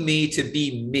annoyed me to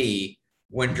be me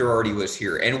when Girardi was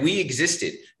here. And we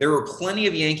existed. There were plenty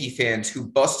of Yankee fans who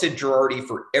busted Girardi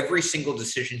for every single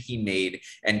decision he made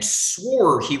and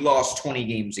swore he lost 20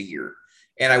 games a year.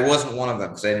 And I wasn't one of them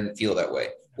because I didn't feel that way.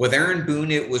 With Aaron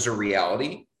Boone, it was a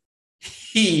reality.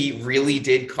 He really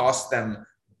did cost them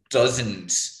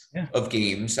dozens of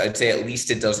games. I'd say at least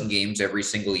a dozen games every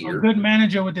single year. A good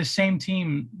manager with the same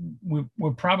team,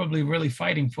 we're probably really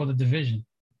fighting for the division.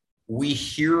 We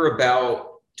hear about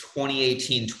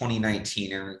 2018,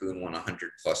 2019, Aaron Boone won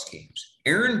 100-plus games.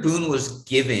 Aaron Boone was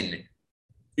given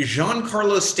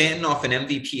Giancarlo Stanton an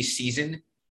MVP season.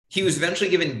 He was eventually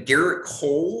given Garrett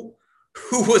Cole,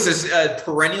 who was a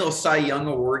perennial Cy Young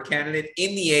Award candidate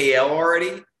in the AL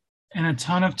already. And a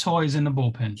ton of toys in the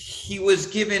bullpen. He was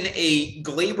given a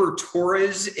Gleyber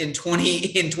Torres in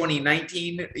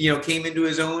 2019, came into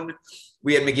his own.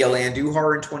 We had Miguel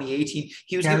Andujar in 2018.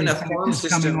 He was given a farm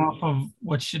system. Coming off of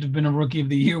what should have been a Rookie of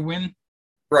the Year win.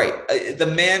 Right. The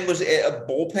man was a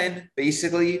bullpen,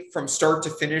 basically, from start to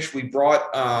finish. We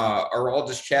brought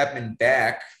Aroldis Chapman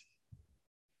back.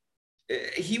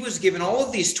 He was given all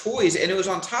of these toys, and it was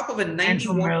on top of a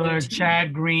 91. Miller,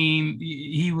 Chad Green,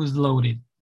 he was loaded.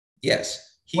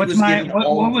 Yes. What was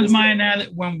my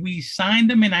analogy when we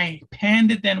signed him and I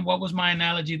panned it? Then what was my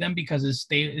analogy then? Because it's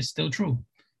still true.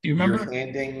 Do you remember? You're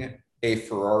handing a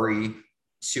Ferrari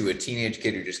to a teenage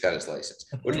kid who just got his license,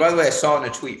 which, by the way, I saw in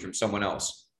a tweet from someone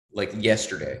else like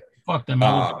yesterday. Fuck them.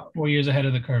 I was 4 years ahead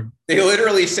of the curve. They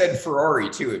literally said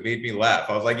Ferrari too. It made me laugh.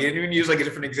 I was like, you didn't even use like a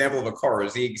different example of a car. It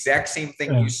was the exact same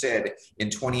thing you said in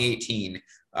 2018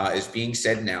 is being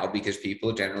said now, because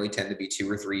people generally tend to be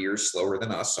 2 or 3 years slower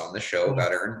than us on the show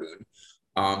about Aaron Boone.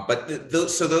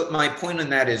 But my point on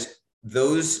that is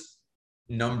those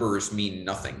numbers mean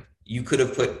nothing. You could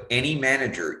have put any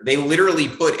manager. They literally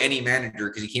put any manager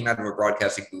because he came out of a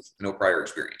broadcasting booth with no prior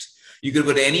experience. You could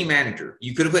have put any manager.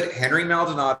 You could have put Henry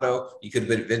Maldonado. You could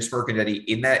have put Vince Mercadetti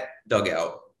in that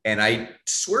dugout. And I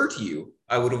swear to you,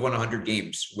 I would have won 100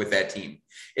 games with that team.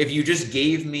 If you just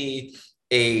gave me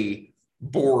a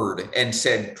board and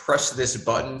said, press this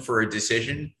button for a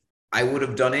decision, I would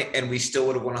have done it, and we still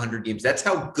would have won 100 games. That's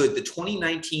how good the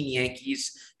 2019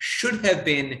 Yankees should have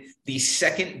been. The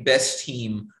second best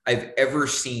team I've ever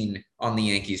seen on the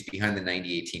Yankees behind the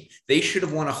 98 team. They should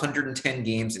have won 110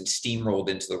 games and steamrolled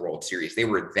into the World Series. They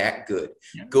were that good.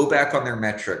 Yeah. Go back on their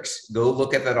metrics. Go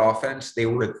look at that offense. They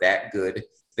were that good.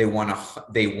 They won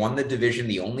the division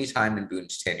the only time in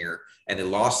Boone's tenure, and they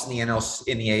lost in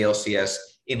the ALCS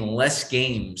in less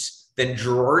games than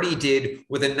Girardi did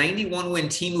with a 91-win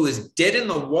team who was dead in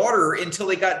the water until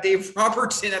they got Dave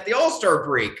Robertson at the All-Star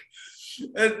break.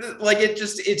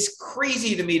 It's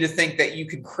crazy to me to think that you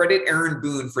could credit Aaron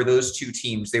Boone for those two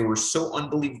teams. They were so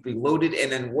unbelievably loaded.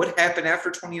 And then what happened after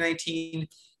 2019?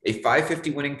 A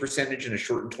 550 winning percentage in a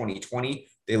shortened 2020.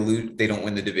 They lose. They don't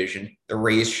win the division. The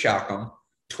Rays shock them.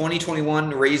 2021,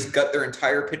 the Rays gut their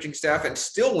entire pitching staff and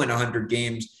still win 100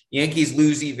 games. Yankees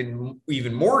lose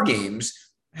even more games,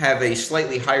 have a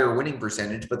slightly higher winning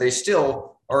percentage, but they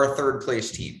still are a third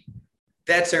place team.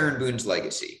 That's Aaron Boone's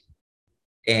legacy.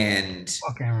 And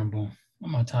fuck Aaron Boone.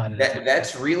 I'm not tired of that.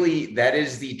 That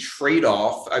is the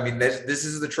trade-off. I mean, this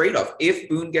is the trade-off. If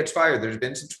Boone gets fired, there's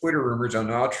been some Twitter rumors, I don't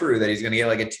know how true, that he's going to get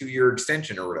like a 2-year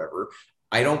extension or whatever.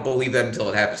 I don't believe that until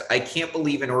it happens. I can't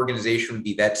believe an organization would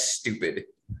be that stupid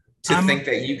to think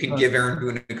that you can give Aaron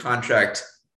Boone a contract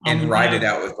and ride it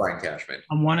out with Brian Cashman.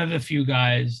 I'm one of the few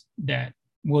guys that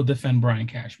will defend Brian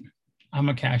Cashman. I'm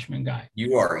a Cashman guy.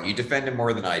 You are. You defend him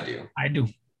more than I do. I do.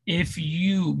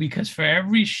 Because for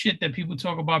every shit that people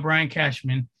talk about Brian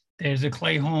Cashman, there's the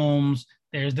Clay Holmes,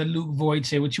 there's the Luke Voigt.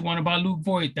 Say what you want about Luke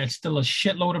Voigt. That's still a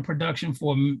shitload of production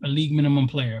for a league minimum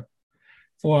player.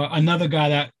 For another guy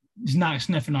that is not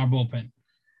sniffing our bullpen.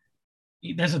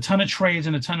 There's a ton of trades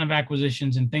and a ton of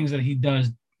acquisitions and things that he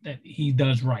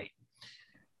does right.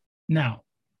 Now,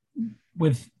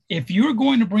 if you're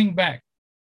going to bring back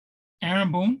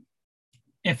Aaron Boone,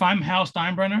 if I'm Hal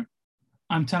Steinbrenner,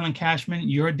 I'm telling Cashman,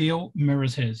 your deal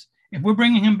mirrors his. If we're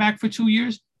bringing him back for 2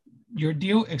 years, your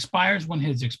deal expires when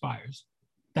his expires.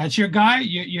 That's your guy.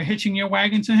 You're hitching your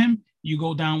wagon to him. You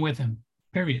go down with him,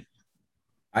 period.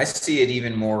 I see it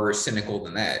even more cynical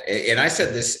than that. And I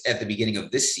said this at the beginning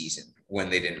of this season when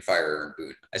they didn't fire Aaron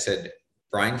Boone. I said,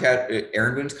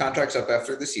 Aaron Boone's contract's up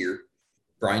after this year.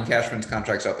 Brian Cashman's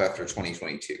contract's up after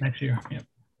 2022. Next year, yeah.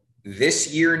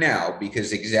 This year now,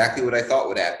 because exactly what I thought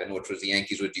would happen, which was the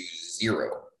Yankees would do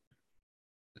 0.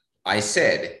 I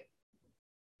said,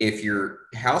 if you're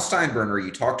Hal Steinbrenner,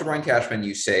 you talk to Brian Cashman,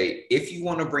 you say, if you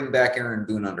want to bring back Aaron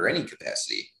Boone under any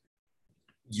capacity,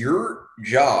 your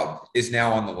job is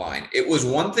now on the line. It was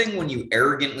one thing when you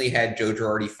arrogantly had Joe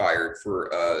Girardi fired for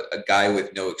a guy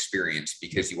with no experience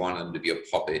because you wanted him to be a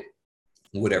puppet,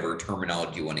 whatever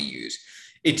terminology you want to use.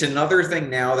 It's another thing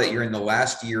now that you're in the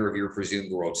last year of your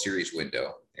presumed World Series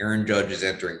window. Aaron Judge is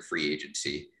entering free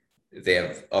agency. They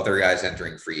have other guys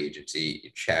entering free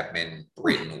agency, Chapman,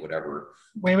 Britton, whatever.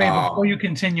 Wait, before you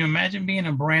continue, imagine being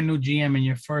a brand new GM and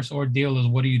your first ordeal is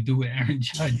what do you do with Aaron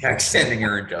Judge? Extending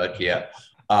Aaron Judge, yeah.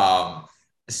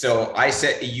 So I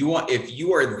said, if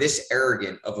you are this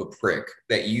arrogant of a prick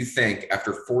that you think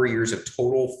after 4 years of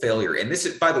total failure, and this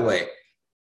is, by the way,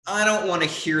 I don't want to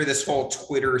hear this whole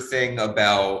Twitter thing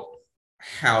about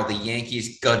how the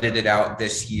Yankees gutted it out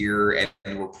this year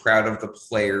and were proud of the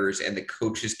players and the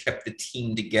coaches kept the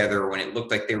team together when it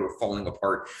looked like they were falling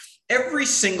apart. Every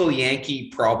single Yankee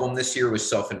problem this year was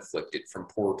self-inflicted from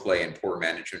poor play and poor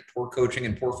management, poor coaching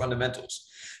and poor fundamentals.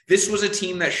 This was a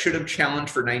team that should have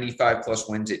challenged for 95 plus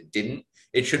wins. It didn't.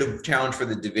 It should have challenged for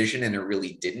the division and it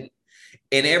really didn't.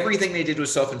 And everything they did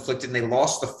was self-inflicted. And they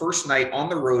lost the first night on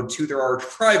the road to their arch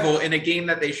rival in a game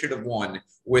that they should have won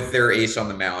with their ace on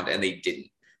the mound, and they didn't.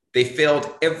 They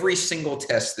failed every single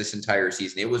test this entire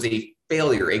season. It was a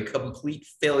failure, a complete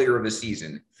failure of a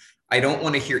season. I don't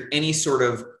want to hear any sort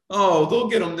of, oh, they'll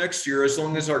get them next year as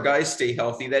long as our guys stay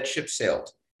healthy. That ship sailed.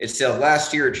 It sailed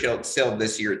last year. It sailed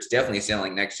this year. It's definitely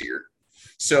sailing next year.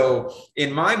 So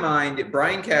in my mind,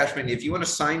 Brian Cashman, if you want to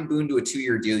sign Boone to a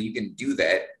 2-year deal, you can do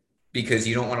that, because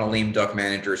you don't want a lame duck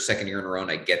manager second year in a row,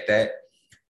 and I get that.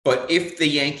 But if the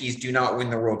Yankees do not win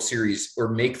the World Series or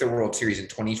make the World Series in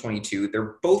 2022,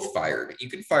 they're both fired. You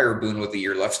can fire Boone with a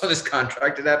year left on his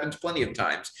contract. It happens plenty of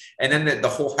times. And then the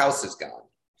whole house is gone.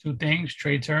 2 things,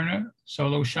 Trey Turner,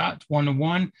 solo shots,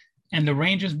 1-1, and the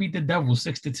Rangers beat the Devils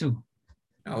 6-2.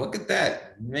 Now look at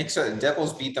that.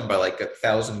 Devils beat them by like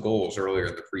 1,000 goals earlier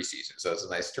in the preseason. So it's a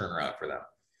nice turnaround for them.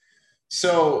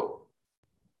 So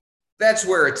that's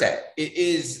where it's at.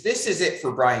 This is it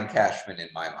for Brian Cashman in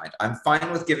my mind. I'm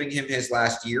fine with giving him his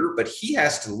last year, but he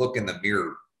has to look in the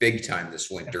mirror big time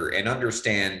this winter and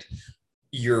understand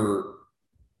your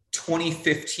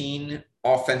 2015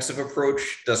 offensive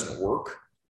approach doesn't work.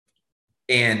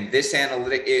 And this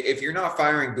analytic, if you're not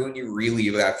firing Boone, you really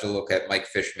have to look at Mike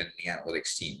Fishman and the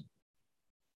analytics team,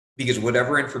 because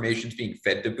whatever information is being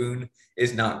fed to Boone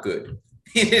is not good.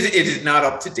 It is not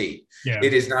up to date. Yeah.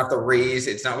 It is not the Rays.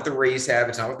 It's not what the Rays have.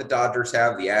 It's not what the Dodgers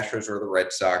have, the Astros, or the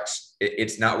Red Sox.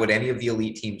 It's not what any of the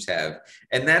elite teams have.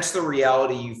 And that's the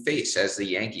reality you face as the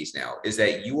Yankees now, is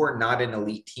that you are not an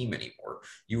elite team anymore.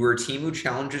 You are a team who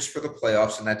challenges for the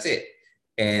playoffs, and that's it.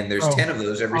 And there's 10 of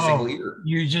those every single year.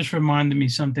 You just reminded me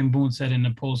something Boone said in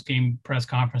the post-game press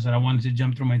conference that I wanted to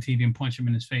jump through my TV and punch him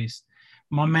in his face.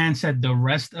 My man said the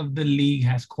rest of the league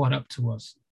has caught up to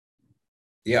us.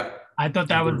 Yeah. I thought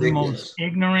that was the most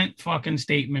ignorant fucking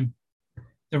statement.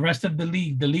 The rest of the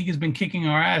league has been kicking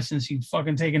our ass since he's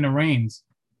fucking taken the reins.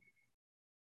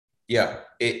 Yeah.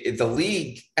 The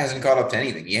league hasn't caught up to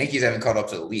anything. The Yankees haven't caught up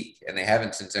to the league, and they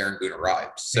haven't since Aaron Boone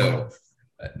arrived. So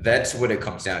that's what it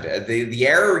comes down to. The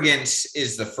arrogance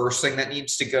is the first thing that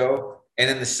needs to go. And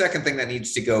then the second thing that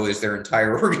needs to go is their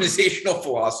entire organizational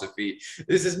philosophy.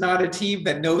 This is not a team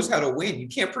that knows how to win. You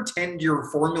can't pretend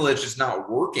your formula is just not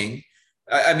working.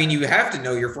 I mean, you have to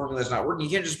know your formula is not working.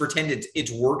 You can't just pretend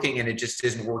it's working and it just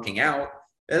isn't working out.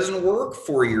 It doesn't work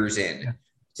 4 years in. Yeah.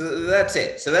 So that's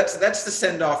it. So that's the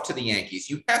send off to the Yankees.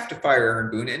 You have to fire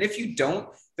Aaron Boone. And if you don't,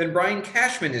 then Brian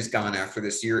Cashman is gone after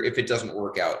this year if it doesn't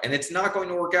work out. And it's not going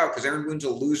to work out because Aaron Boone's a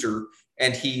loser,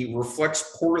 and he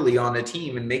reflects poorly on a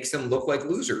team and makes them look like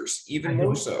losers,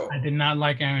 more so. I did not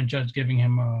like Aaron Judge giving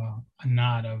him a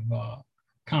nod of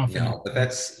confidence. No, but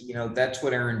that's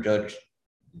what Aaron Judge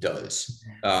does.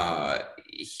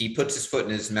 He puts his foot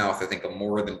in his mouth, I think,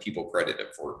 more than people credit him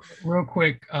for. Real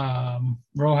quick,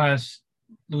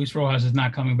 Luis Rojas is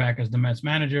not coming back as the Mets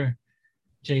manager.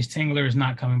 Jace Tingler is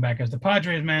not coming back as the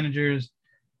Padres managers.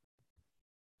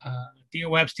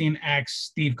 Theo Epstein asked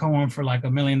Steve Cohen for like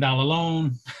 $1 million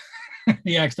loan.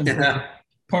 He asked him for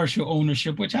partial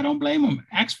ownership, which I don't blame him.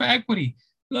 Ask for equity.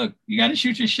 Look, you got to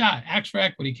shoot your shot. Ask for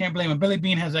equity. Can't blame him. Billy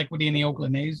Beane has equity in the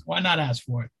Oakland A's. Why not ask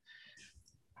for it?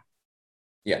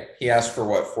 Yeah, he asked for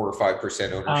what, 4 or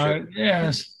 5% ownership?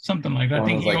 Yes, something like that. I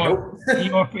think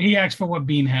he asked for what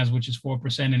Bean has, which is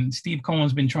 4%. And Steve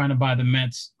Cohen's been trying to buy the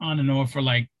Mets on and off for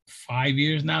like 5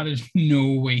 years now. There's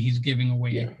no way he's giving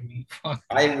away equity.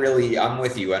 I'm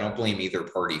with you. I don't blame either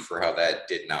party for how that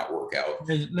did not work out.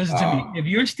 Listen to me. If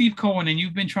you're Steve Cohen and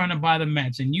you've been trying to buy the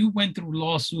Mets and you went through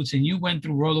lawsuits and you went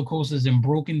through roller coasters and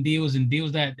broken deals and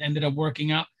deals that ended up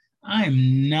working out, I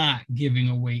am not giving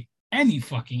away any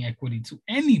fucking equity to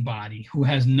anybody who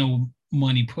has no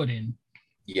money put in.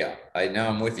 Yeah, I know.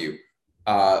 I'm with you.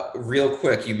 Real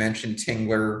quick, you mentioned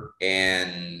Tingler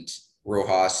and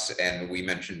Rojas, and we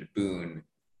mentioned Boone.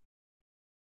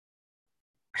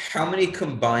 How many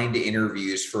combined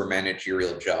interviews for a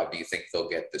managerial job do you think they'll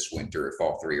get this winter if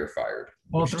all three are fired?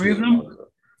 All three of them?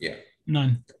 Yeah.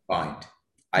 None. Combined.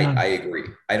 I agree.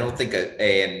 I don't think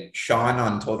and Sean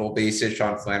on Total Basis,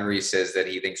 Sean Flannery says that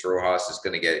he thinks Rojas is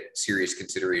going to get serious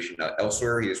consideration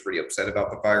elsewhere. He was pretty upset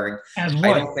about the firing. As what?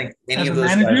 I don't think any of those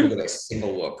guys will get a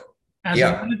single look.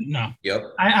 No. Yep.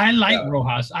 I like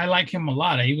Rojas. I like him a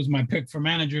lot. He was my pick for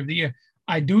manager of the year.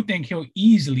 I do think he'll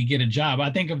easily get a job.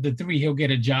 I think of the three, he'll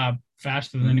get a job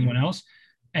faster than anyone else.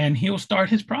 And he'll start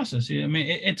his process. I mean,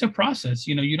 it's a process.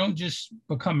 You know, you don't just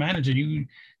become manager.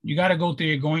 You got to go through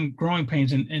your growing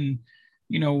pains. And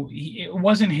you know, it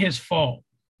wasn't his fault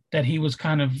that he was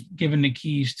kind of given the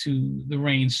keys to the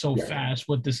reins so fast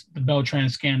with the Beltran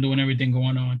scandal and everything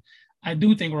going on. I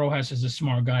do think Rojas is a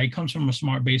smart guy. He comes from a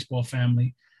smart baseball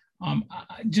family.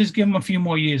 Just give him a few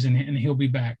more years and he'll be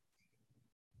back.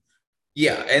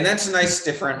 Yeah, and that's a nice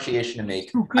differentiation to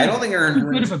make. I don't think Aaron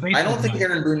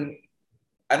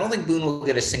Boone will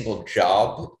get a single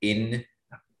job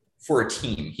for a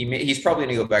team. He's probably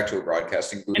going to go back to a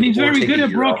broadcasting booth. And he's very good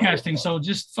at broadcasting, so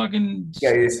just fucking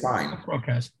he's fine.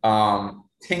 Broadcast.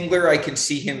 Tingler, I can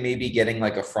see him maybe getting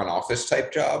like a front office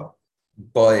type job,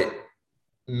 but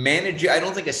I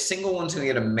don't think a single one's going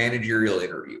to get a managerial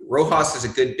interview. Rojas is a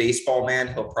good baseball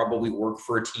man. He'll probably work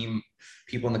for a team.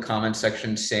 People in the comment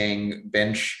section saying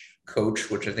bench coach,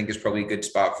 which I think is probably a good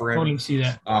spot for him. Totally see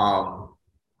that.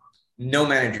 No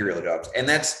managerial jobs. And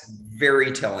that's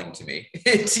very telling to me.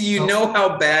 Know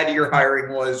how bad your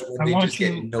hiring was when they just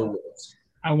get no roles.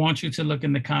 I want you to look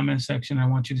in the comment section. I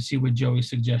want you to see what Joey's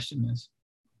suggestion is.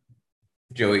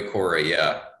 Joey Cora,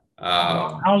 yeah.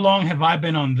 How long have I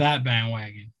been on that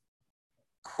bandwagon?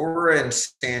 Cora and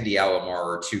Sandy Alomar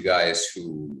are two guys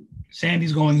who...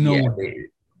 Sandy's going nowhere.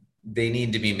 They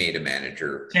need to be made a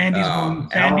manager. Sandy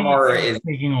is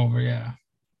taking over, yeah.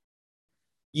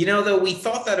 You know, though, we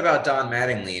thought that about Don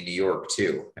Mattingly in New York,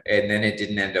 too. And then it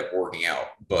didn't end up working out.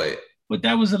 But But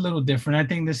that was a little different. I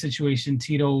think the situation,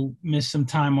 Tito missed some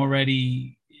time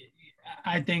already.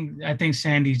 I think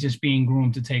Sandy's just being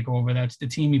groomed to take over. That's the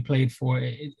team he played for.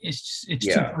 It's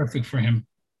too perfect for him.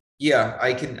 Yeah,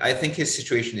 I think his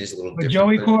situation is a little But different.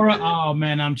 Joey Cora, oh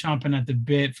man, I'm chomping at the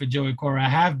bit for Joey Cora. I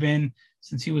have been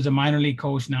since he was a minor league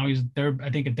coach. Now he's a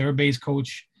third base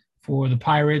coach for the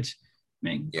Pirates.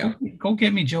 Man, go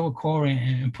get me Joey Cora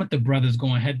and put the brothers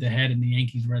going head to head in the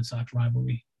Yankees Red Sox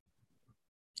rivalry.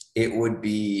 It would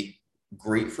be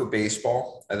great for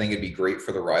baseball. I think it'd be great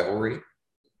for the rivalry.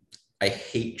 I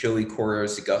hate Joey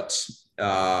Cora's guts,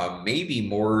 maybe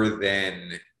more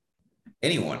than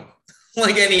anyone,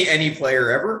 like any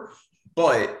player ever.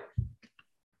 But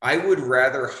I would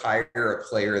rather hire a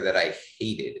player that I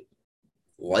hated,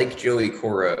 like Joey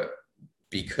Cora,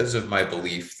 because of my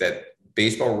belief that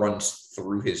baseball runs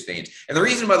through his veins. And the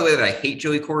reason, by the way, that I hate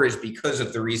Joey Cora is because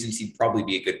of the reasons he'd probably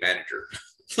be a good manager.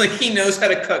 Like, he knows how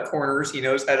to cut corners. He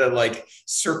knows how to like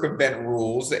circumvent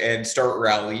rules and start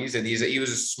rallies. And he was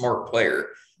a smart player.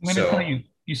 I'm going to tell you,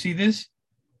 you see this?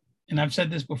 And I've said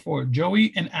this before.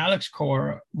 Joey and Alex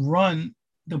Cora run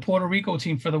the Puerto Rico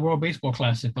team for the World Baseball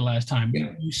Classic the last time.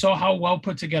 Yeah. You saw how well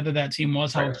put together that team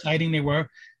was, how exciting they were,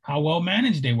 how well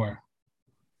managed they were.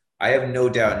 I have no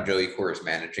doubt in Joey Cora's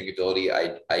managing ability.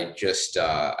 I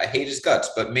hate his guts,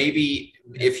 but maybe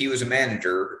if he was a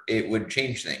manager, it would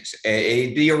change things.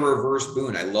 It'd be a reverse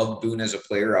Boone. I loved Boone as a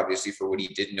player, obviously, for what he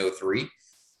did in 03.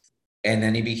 And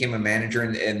then he became a manager,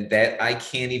 and that I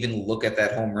can't even look at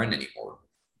that home run anymore.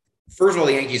 First of all,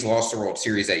 the Yankees lost the World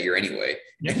Series that year anyway.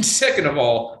 Yep. And second of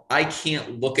all, I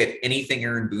can't look at anything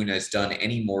Aaron Boone has done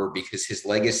anymore because his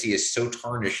legacy is so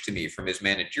tarnished to me from his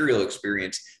managerial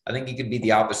experience. I think he could be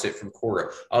the opposite from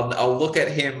Cora. I'll look at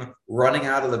him running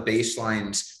out of the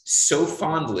baselines so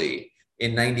fondly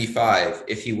in 95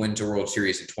 if he wins a World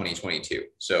Series in 2022.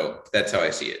 So that's how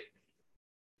I see it.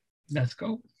 Let's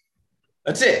go.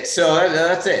 That's it. So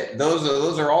that's it.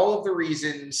 Those are all of the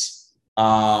reasons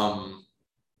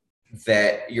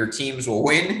that your teams will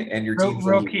win and your teams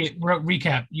will lose.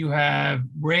 Recap. You have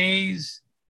Rays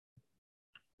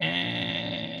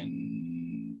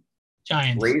and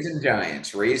Giants. Rays and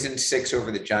Giants. Rays in 6 over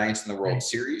the Giants in the World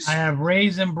Series. I have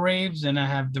Rays and Braves, and I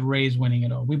have the Rays winning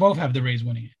it all. We both have the Rays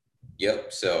winning it.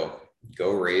 Yep. So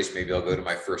go Rays. Maybe I'll go to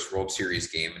my first World Series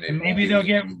game. And maybe they'll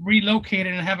get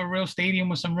relocated and have a real stadium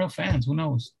with some real fans. Who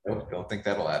knows? Nope, don't think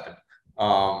that'll happen.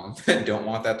 Don't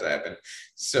want that to happen.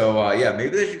 So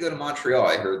maybe they should go to Montreal.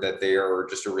 I heard that they are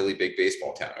just a really big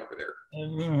baseball town over there.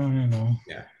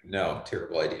 Yeah, no,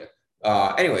 terrible idea.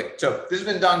 Anyway, so this has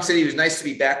been Dong City. It was nice to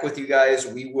be back with you guys.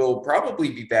 We will probably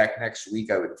be back next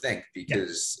week, I would think,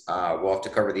 because we'll have to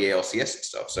cover the ALCS and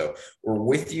stuff. So we're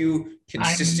with you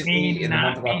consistently in the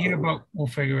month of October. But we'll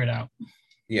figure it out.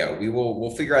 Yeah,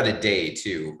 we'll figure out a day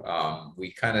too.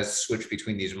 We kind of switch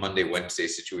between these Monday, Wednesday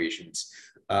situations.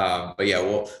 But yeah,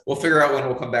 we'll figure out when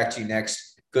we'll come back to you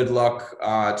next. Good luck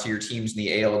to your teams in the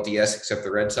ALDS, except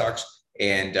the Red Sox.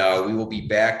 And we will be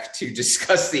back to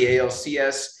discuss the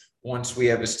ALCS once we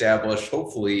have established,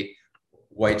 hopefully,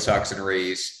 White Sox and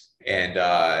Rays and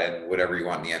whatever you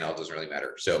want in the NL doesn't really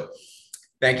matter. So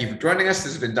thank you for joining us.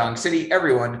 This has been Dong City.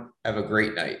 Everyone, have a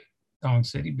great night. Dong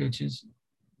City, bitches.